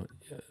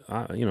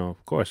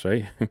 of course,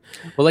 right?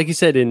 Well, like you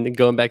said, in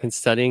going back and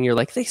studying, you're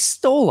like, they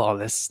stole all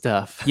this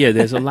stuff. Yeah,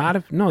 there's a lot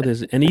of no,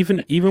 there's, and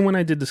even when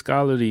I did the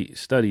scholarly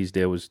studies,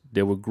 there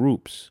were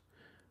groups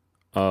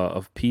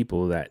of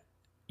people that,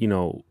 you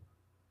know,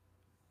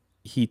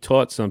 he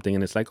taught something,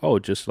 and it's like, oh,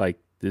 just like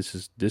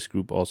this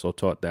group also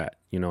taught that,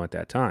 at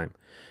that time.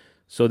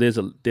 So there's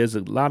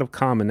a lot of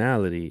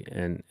commonality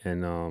and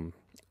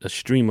a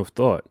stream of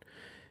thought.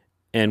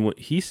 And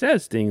he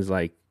says things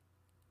like,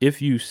 if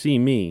you see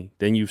me,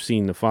 then you've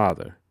seen the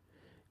Father.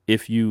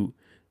 If you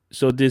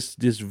So this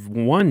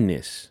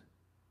oneness,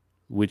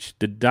 which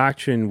the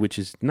doctrine, which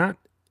is not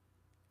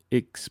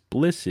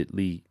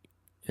explicitly,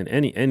 and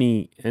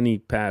any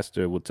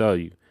pastor will tell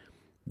you,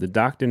 the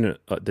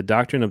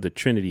doctrine of the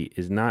Trinity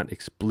is not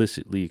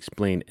explicitly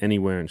explained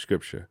anywhere in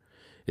Scripture.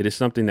 It is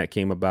something that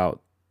came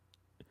about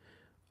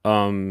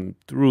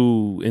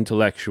through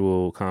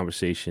intellectual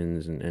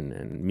conversations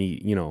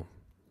and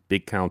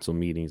big council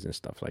meetings and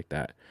stuff like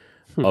that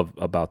Hmm. of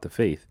about the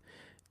faith.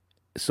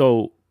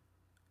 So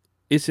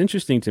it's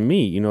interesting to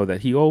me,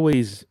 that he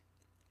always,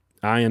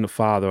 I and the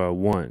Father are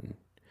one.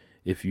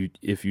 If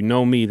you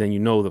know me, then you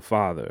know the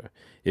Father.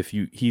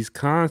 He's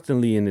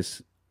constantly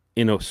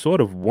in a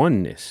sort of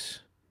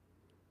oneness,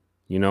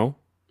 you know,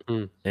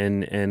 Hmm.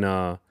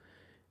 and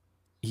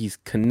he's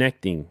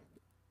connecting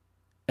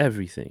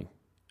everything.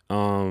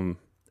 Um,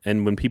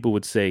 and when people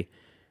would say,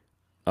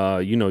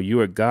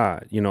 you are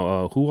God,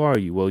 who are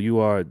you? Well, you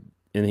are,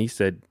 and he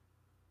said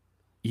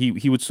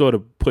he would sort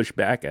of push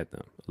back at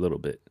them a little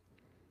bit,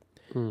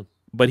 Hmm.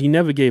 but he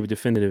never gave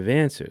definitive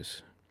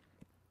answers,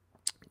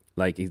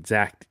 like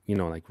exact,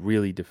 like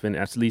really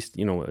definitive. At least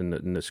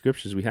in the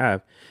scriptures we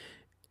have,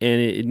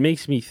 and it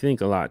makes me think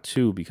a lot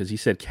too, because he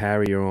said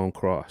carry your own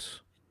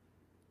cross.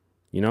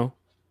 You know,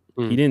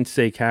 Hmm. he didn't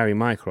say carry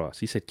my cross.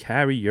 He said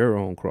carry your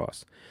own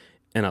cross,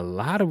 and a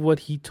lot of what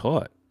he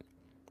taught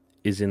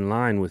is in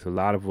line with a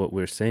lot of what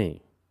we're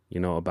saying.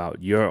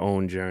 About your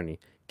own journey,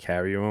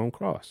 carry your own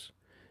cross.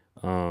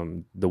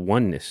 The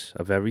oneness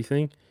of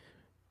everything.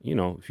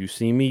 If you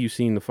see me, you've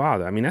seen the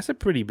Father. I mean, that's a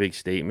pretty big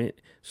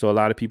statement. So a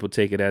lot of people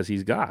take it as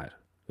he's God.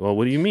 Well,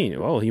 what do you mean?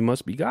 Oh, he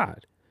must be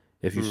God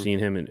if you've Hmm. seen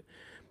him.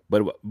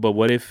 But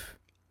what if?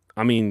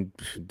 I mean,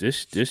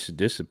 this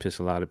would piss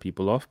a lot of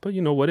people off. But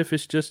what if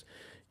it's just,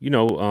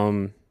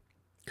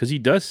 because he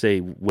does say,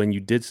 when you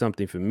did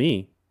something for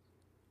me,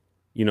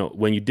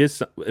 when you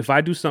if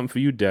I do something for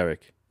you,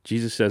 Derek,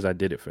 Jesus says I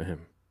did it for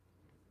him.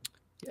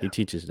 He Yeah.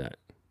 teaches that.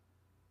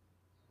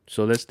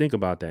 So let's think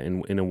about that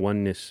in a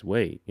oneness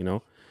way.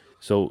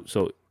 So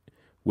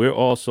we're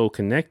all so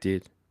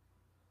connected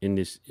in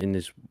this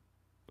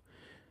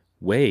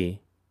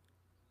way,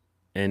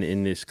 and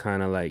in this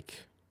kind of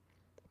like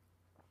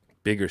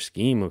bigger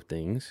scheme of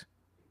things,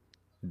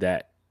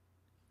 that,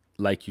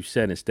 like you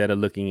said, instead of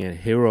looking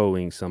at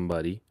heroing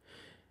somebody,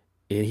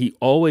 and he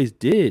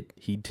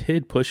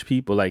did push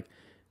people, like,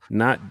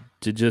 not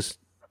to just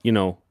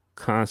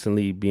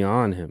constantly be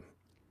on him.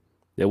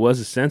 There was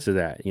a sense of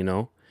that.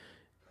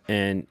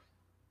 And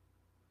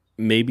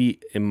maybe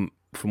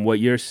from what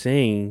you're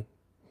saying,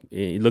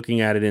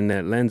 looking at it in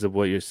that lens of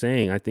what you're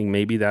saying, I think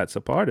maybe that's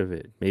a part of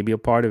it. Maybe a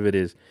part of it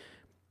is,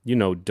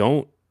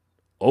 don't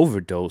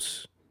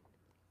overdose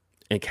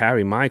and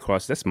carry my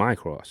cross. That's my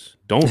cross.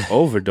 Don't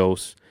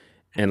overdose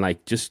and,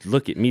 like, just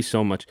look at me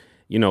so much.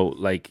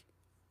 Like,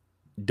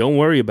 don't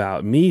worry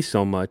about me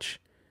so much.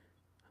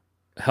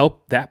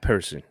 Help that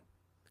person,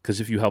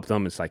 because if you help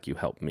them, it's like you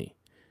help me.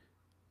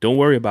 Don't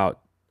worry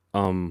about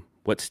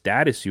what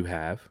status you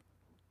have.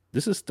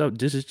 This is stuff.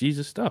 This is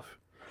Jesus stuff.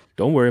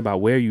 Don't worry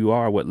about where you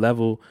are, what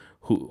level,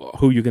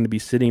 who you're going to be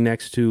sitting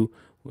next to.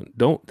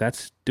 Don't. That's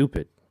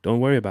stupid. Don't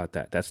worry about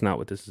that. That's not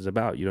what this is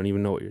about. You don't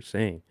even know what you're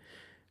saying.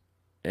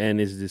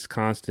 And is this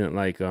constant,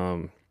 like,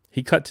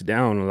 he cuts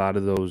down a lot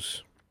of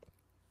those,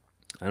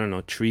 I don't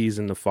know, trees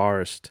in the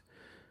forest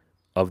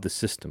of the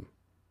system.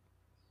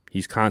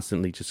 He's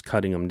constantly just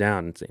cutting them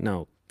down and saying,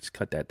 no, just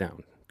cut that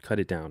down. Cut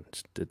it down.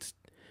 It's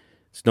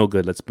no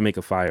good. Let's make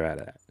a fire out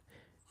of that.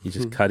 He's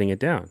just Hmm. cutting it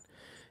down.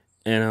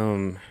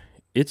 And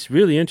it's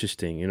really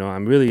interesting.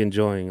 I'm really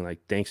enjoying, like,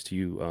 thanks to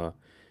you,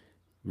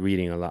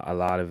 reading a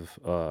lot of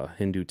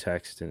Hindu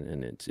text,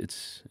 and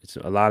it's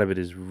a lot of it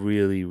is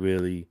really,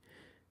 really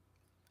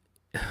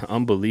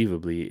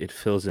unbelievably, it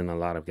fills in a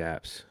lot of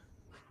gaps.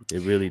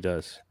 It really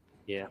does.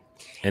 Yeah.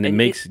 And it And it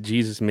makes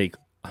Jesus make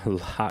a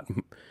lot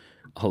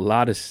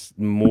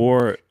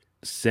more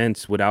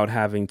sense without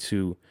having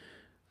to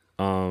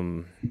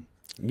um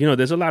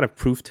there's a lot of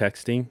proof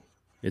texting.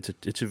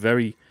 It's a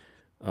very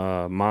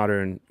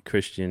modern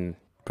Christian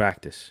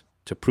practice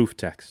to proof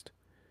text.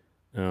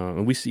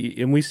 And we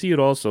see it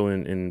also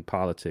in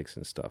politics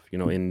and stuff.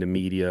 In the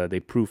media,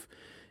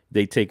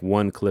 they take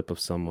one clip of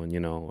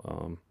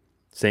someone,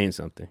 saying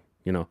something.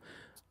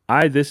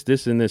 I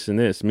this and this and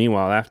this.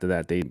 Meanwhile, after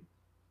that, they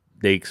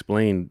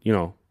explain,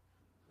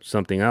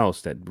 something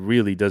else that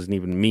really doesn't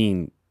even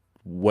mean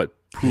what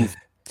proof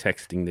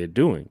texting they're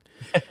doing.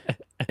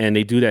 And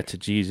they do that to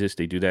Jesus.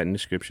 They do that in the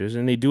scriptures,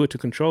 and they do it to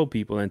control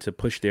people and to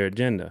push their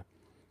agenda.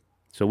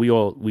 So we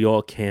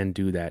all can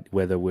do that,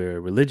 whether we're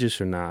religious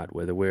or not,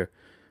 whether we're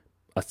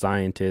a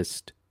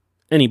scientist.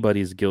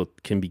 Anybody's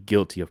guilt can be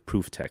guilty of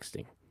proof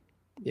texting.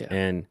 yeah.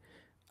 And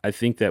I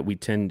think that we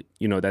tend,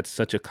 that's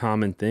such a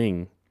common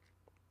thing,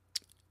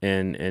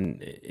 and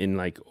in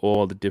like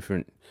all the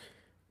different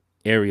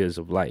areas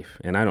of life.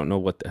 And I don't know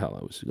what the hell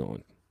I was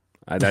going.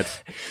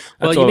 That's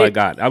Well, all I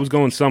got. I was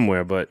going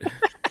somewhere, but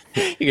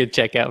you can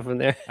check out from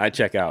there. I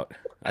checked out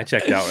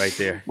right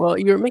there. Well,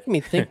 you're making me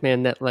think,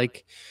 man, that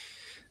like,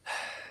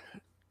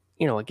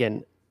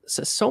 again,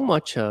 so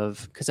much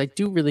of, because I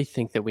do really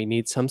think that we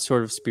need some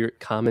sort of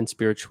common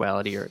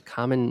spirituality or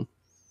common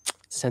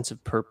sense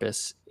of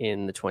purpose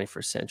in the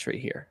 21st century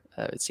here.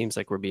 It seems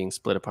like we're being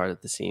split apart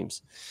at the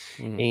seams.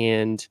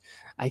 And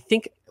I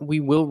think we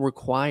will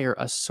require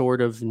a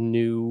sort of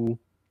new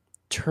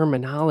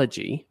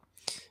terminology,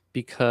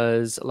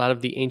 because a lot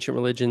of the ancient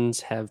religions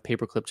have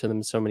paperclip to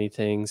them so many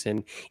things,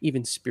 and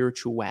even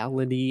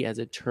spirituality as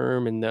a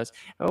term, and those,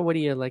 oh, what are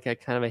you, like a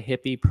kind of a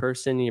hippie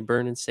person, you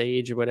burning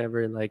sage or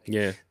whatever, like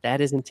Yeah.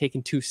 that isn't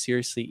taken too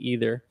seriously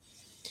either.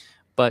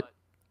 But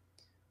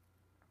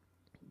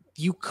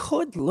you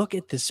could look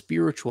at the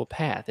spiritual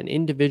path, an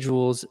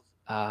individual's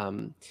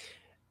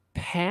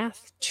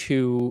path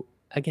to,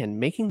 again,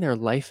 making their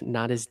life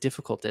not as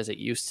difficult as it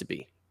used to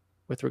be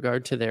with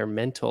regard to their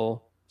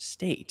mental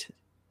state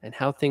and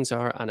how things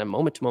are on a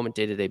moment-to-moment,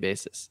 day-to-day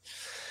basis,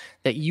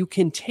 that you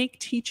can take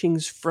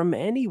teachings from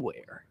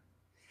anywhere.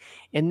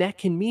 And that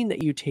can mean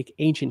that you take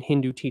ancient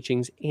Hindu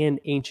teachings and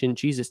ancient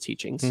Jesus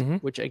teachings,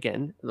 which,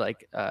 again,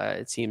 like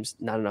it seems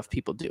not enough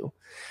people do.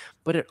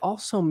 But it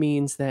also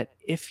means that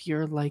if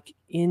you're like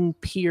in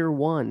Pier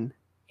 1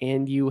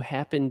 and you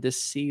happen to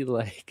see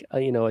like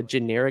a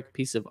generic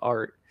piece of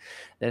art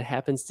that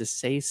happens to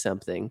say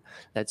something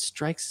that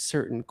strikes a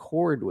certain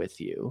chord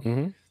with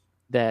you,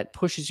 that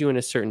pushes you in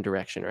a certain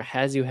direction, or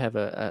has you have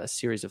a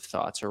series of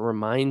thoughts, or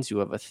reminds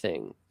you of a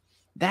thing,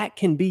 that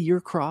can be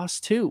your cross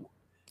too.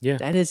 Yeah.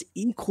 That is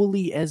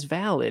equally as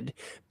valid,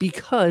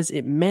 because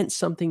it meant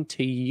something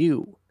to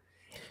you.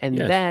 And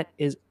Yes. that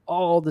is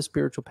all the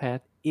spiritual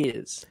path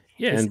is.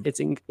 Yeah.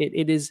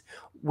 It is,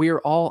 we're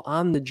all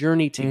on the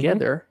journey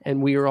together,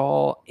 and we are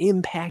all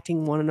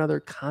impacting one another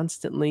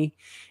constantly,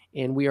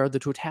 and we are the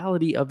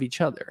totality of each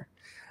other.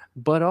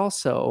 But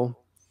also,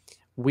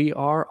 we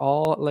are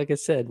all, like I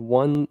said,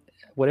 one,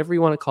 whatever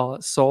you want to call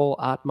it, soul,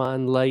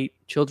 Atman, light,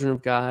 children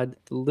of God,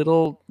 the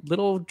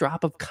little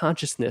drop of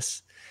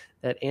consciousness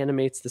that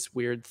animates this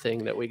weird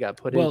thing that we got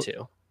put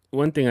into.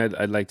 One thing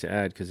I'd like to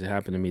add, because it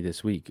happened to me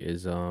this week,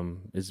 is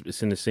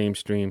it's in the same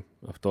stream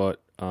of thought.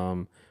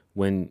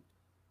 When,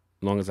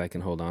 long as I can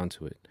hold on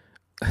to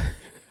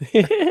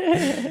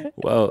it.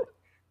 Well,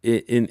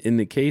 in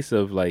the case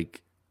of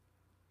like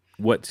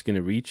what's going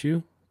to reach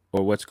you,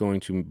 or what's going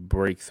to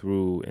break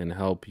through and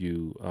help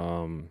you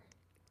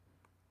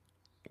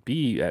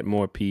be at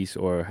more peace,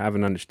 or have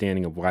an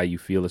understanding of why you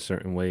feel a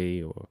certain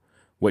way, or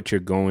what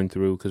you're going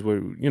through, because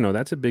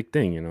that's a big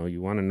thing.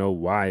 You want to know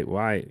why.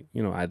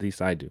 At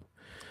least I do.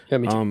 Yeah,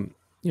 me too.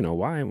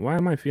 Why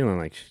am I feeling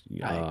like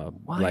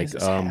why is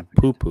this happening?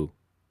 poo poo?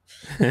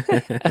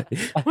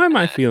 Why am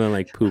I feeling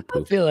like poo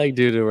poo? I feel like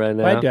doo-doo right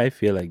now. Why do I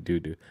feel like doo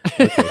doo?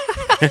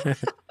 Okay.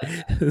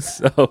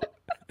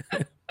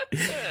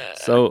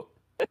 So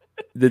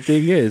the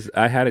thing is,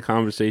 I had a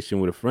conversation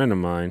with a friend of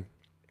mine,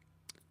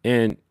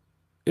 and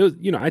it was,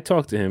 I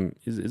talked to him.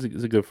 He's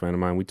a good friend of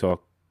mine. We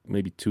talk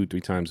maybe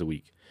 2-3 times a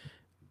week,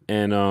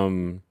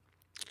 and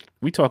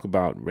we talk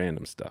about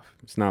random stuff.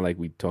 It's not like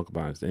we talk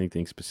about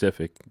anything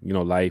specific,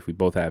 life. We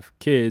both have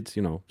kids,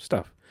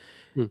 stuff.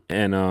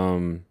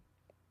 And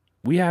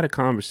we had a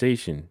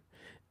conversation,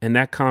 and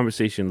that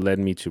conversation led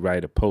me to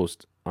write a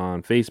post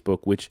on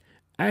Facebook, which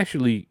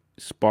actually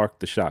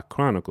sparked the Shock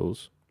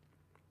Chronicles.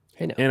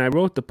 Hey, now. And I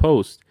wrote the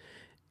post,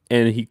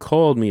 and he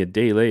called me a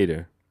day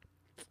later,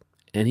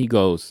 and he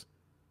goes,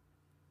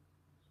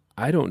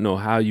 I don't know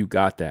how you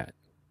got that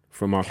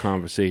from our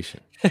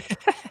conversation.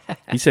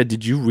 He said,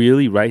 did you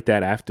really write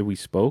that after we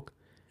spoke?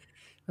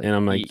 And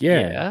I'm like,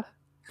 yeah.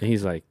 And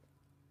he's like,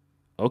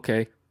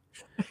 okay.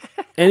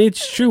 And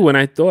it's true. When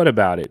I thought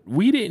about it,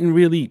 we didn't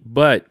really,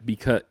 but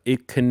because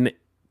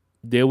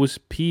there was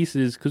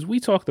pieces, because we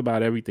talked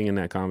about everything in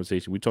that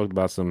conversation. We talked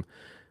about some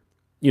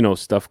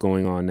stuff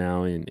going on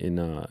now in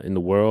the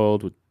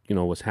world with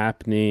what's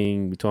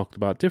happening. We talked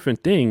about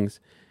different things,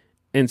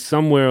 and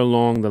somewhere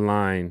along the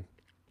line,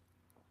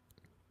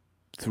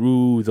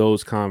 through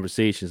those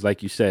conversations,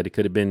 like you said, I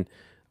could have been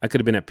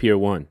at Pier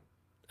 1,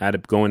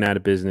 going out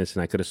of business,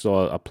 and I could have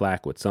saw a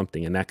plaque with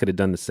something, and that could have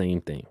done the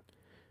same thing.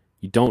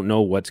 You don't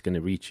know what's going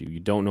to reach you. You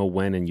don't know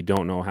when, and you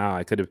don't know how.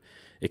 It could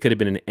have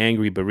been an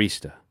angry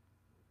barista.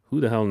 Who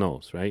the hell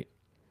knows, right?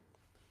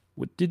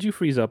 What did you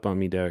freeze up on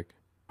me, Derek?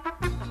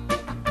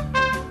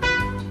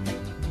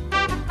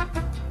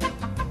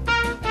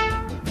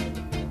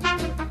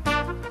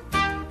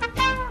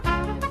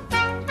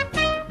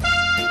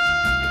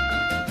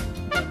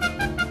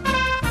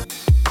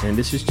 And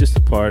this is just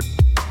a part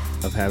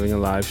of having a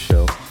live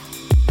show.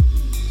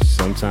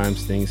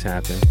 Sometimes things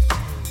happen,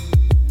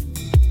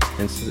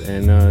 and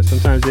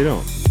sometimes they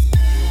don't.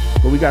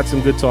 But we got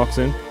some good talks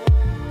in.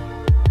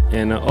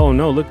 And oh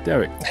no, look,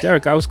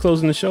 Derek, I was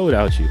closing the show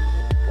without you.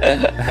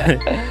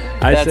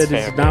 I said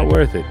fair, it's not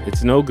worth it.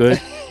 It's no good.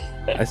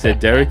 I said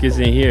Derek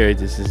isn't here.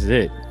 This is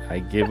it. I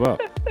give up.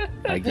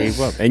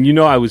 And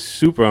I was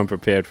super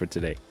unprepared for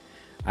today.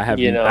 I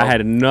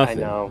had nothing.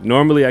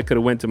 Normally I could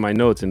have went to my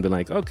notes and been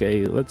like,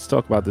 okay, let's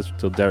talk about this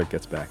until Derek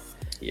gets back.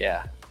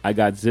 Yeah. I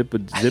got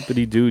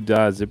zippity doo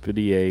dah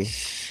zippity a.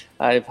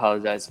 I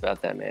apologize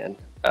about that, man.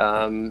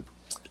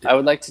 I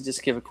would like to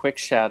just give a quick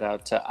shout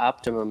out to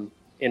Optimum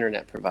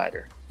Internet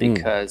Provider,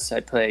 because I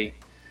pay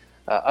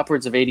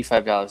upwards of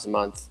 $85 a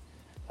month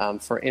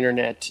for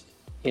internet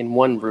in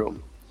one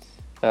room.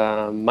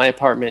 My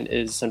apartment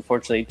is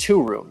unfortunately 2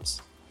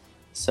 rooms.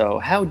 So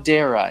how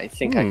dare I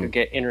think I could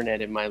get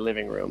internet in my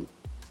living room?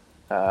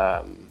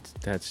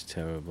 That's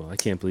terrible. I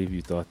can't believe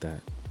you thought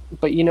that.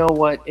 But you know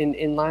what?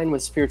 In line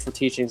with spiritual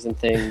teachings and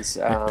things,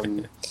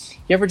 you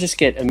ever just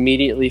get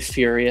immediately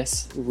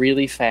furious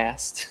really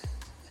fast?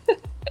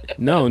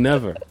 No,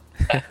 never.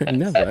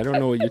 Never. I don't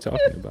know what you're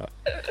talking about.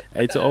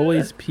 It's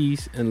always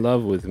peace and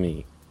love with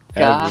me.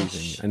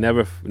 Gosh. Everything. I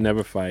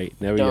never fight,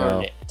 never Darn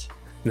yell. it.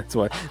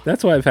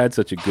 That's why I've had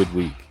such a good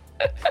week.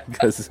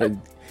 Because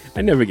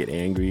I never get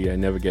angry. I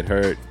never get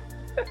hurt.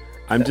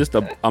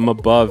 I'm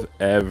above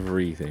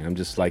everything. I'm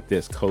just like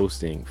this,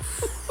 coasting.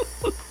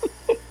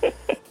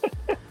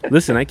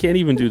 Listen, I can't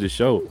even do the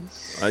show.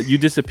 You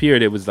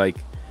disappeared. It was like,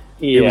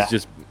 it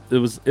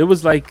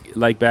was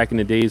like back in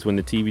the days when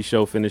the TV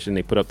show finished and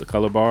they put up the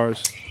color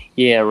bars.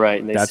 Yeah,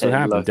 right. That's what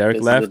happened.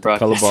 Derek left,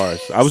 color bars.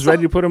 I was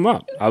ready to put them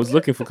up. I was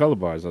looking for color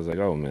bars. I was like,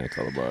 oh man,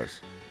 color bars.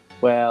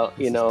 Well,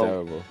 This is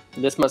terrible.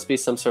 this must be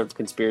some sort of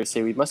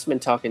conspiracy. We must have been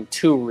talking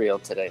too real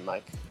today,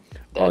 Mike.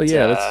 Oh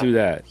yeah, let's do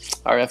that.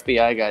 Our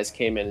FBI guys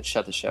came in and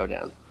shut the show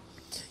down.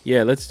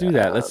 Yeah, let's do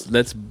that. Let's.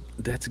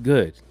 That's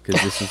good,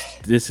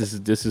 because this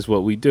is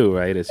what we do,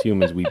 right? As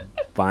humans, we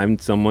find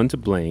someone to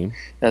blame.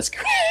 That's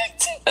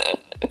correct.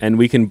 And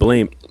we can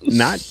blame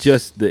not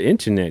just the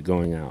internet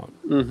going out,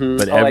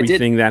 but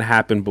everything that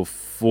happened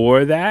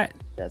before that.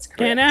 That's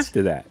correct. And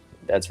after that.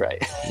 That's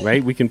right.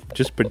 Right? We can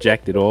just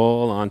project it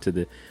all onto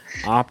the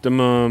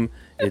Optimum.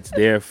 It's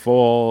their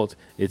fault.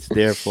 It's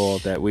their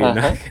fault that we're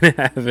not going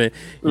to have it.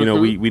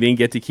 We didn't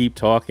get to keep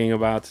talking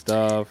about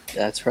stuff.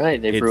 That's right.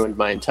 They've ruined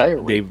my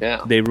entire week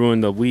now. They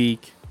ruined the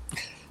week.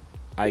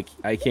 I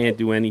can't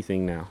do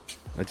anything now.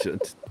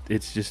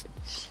 It's just,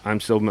 I'm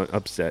so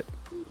upset.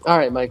 All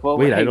right, Mike. Well,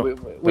 wait, I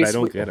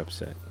don't get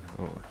upset.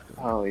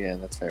 Oh, yeah,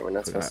 that's right. We're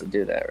not supposed to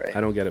do that, right?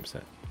 I don't get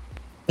upset.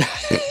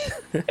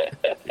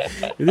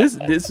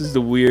 This is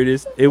the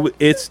weirdest.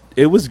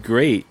 It was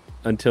great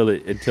until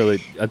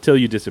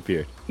you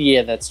disappeared.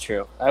 Yeah, that's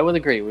true. I would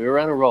agree. We were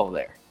on a roll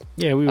there.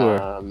 Yeah, we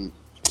were.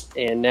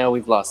 And now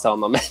we've lost all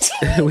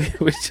momentum.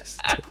 we just.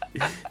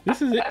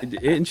 This is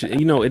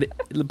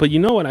it. But you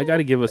know what? I got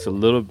to give us a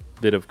little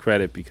bit of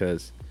credit,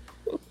 because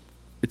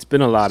it's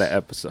been a lot of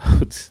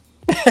episodes.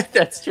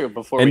 That's true.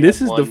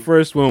 This is the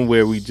first one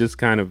where we just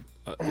kind of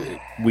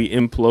we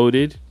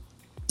imploded.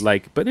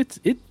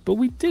 But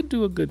we did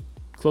do a good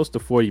close to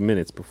 40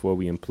 minutes before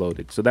we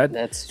imploded. So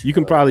that's true. You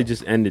can probably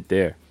just end it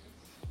there.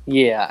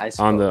 Yeah, I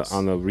suppose.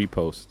 On the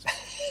repost.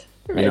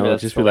 Right,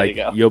 just be like,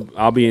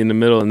 I'll be in the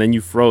middle, and then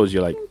you froze.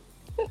 You're like,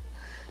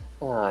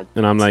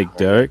 and I'm like,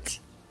 Derek,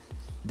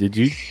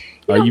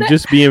 are you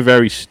just being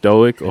very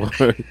stoic, or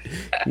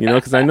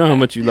because I know how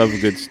much you love a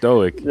good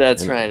stoic.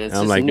 That's right. It's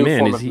just a new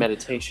form of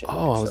meditation.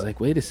 Oh, I was like,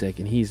 wait a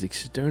second, he's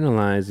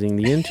externalizing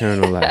the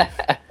internal life.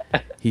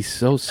 He's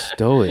so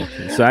stoic.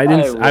 So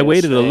I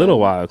waited a little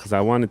while because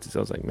I wanted to.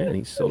 I was like, man,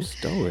 he's so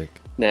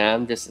stoic. Nah,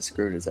 I'm just as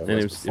screwed as I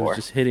was before. It was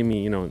just hitting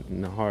me,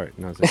 in the heart,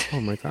 and I was like,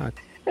 oh my god,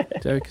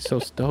 Derek is so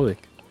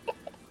stoic.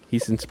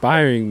 He's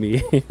inspiring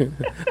me.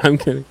 I'm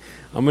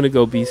gonna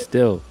go be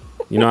still.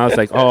 I was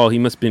like, oh, he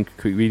must have been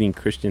reading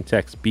Christian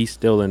texts. Be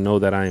still and know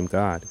that I am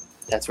God.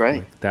 That's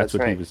right. That's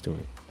what he was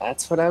doing.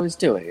 That's what I was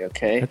doing.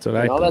 Okay. That's what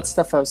I all thought. That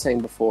stuff I was saying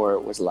before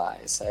was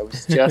lies. I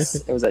was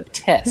just. It was a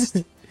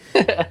test.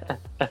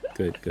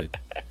 Good.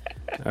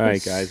 All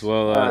right, guys.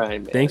 Well,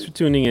 thanks for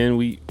tuning in.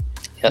 We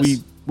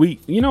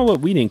you know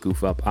what? We didn't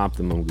goof up.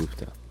 Optimum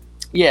goofed up.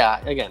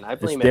 Yeah. Again, I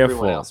blame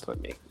everyone else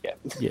but me. Yeah.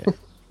 Yeah.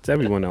 It's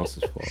everyone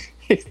else's fault.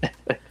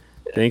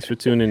 Thanks for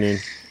tuning in,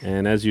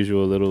 and as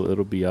usual,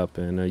 it'll be up,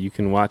 and you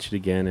can watch it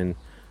again and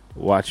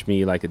watch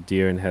me like a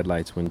deer in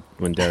headlights when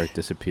Derek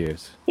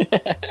disappears.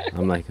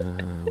 I'm like,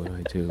 what do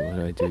I do? What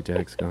do I do?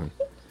 Derek's gone.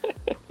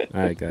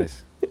 All right,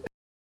 guys.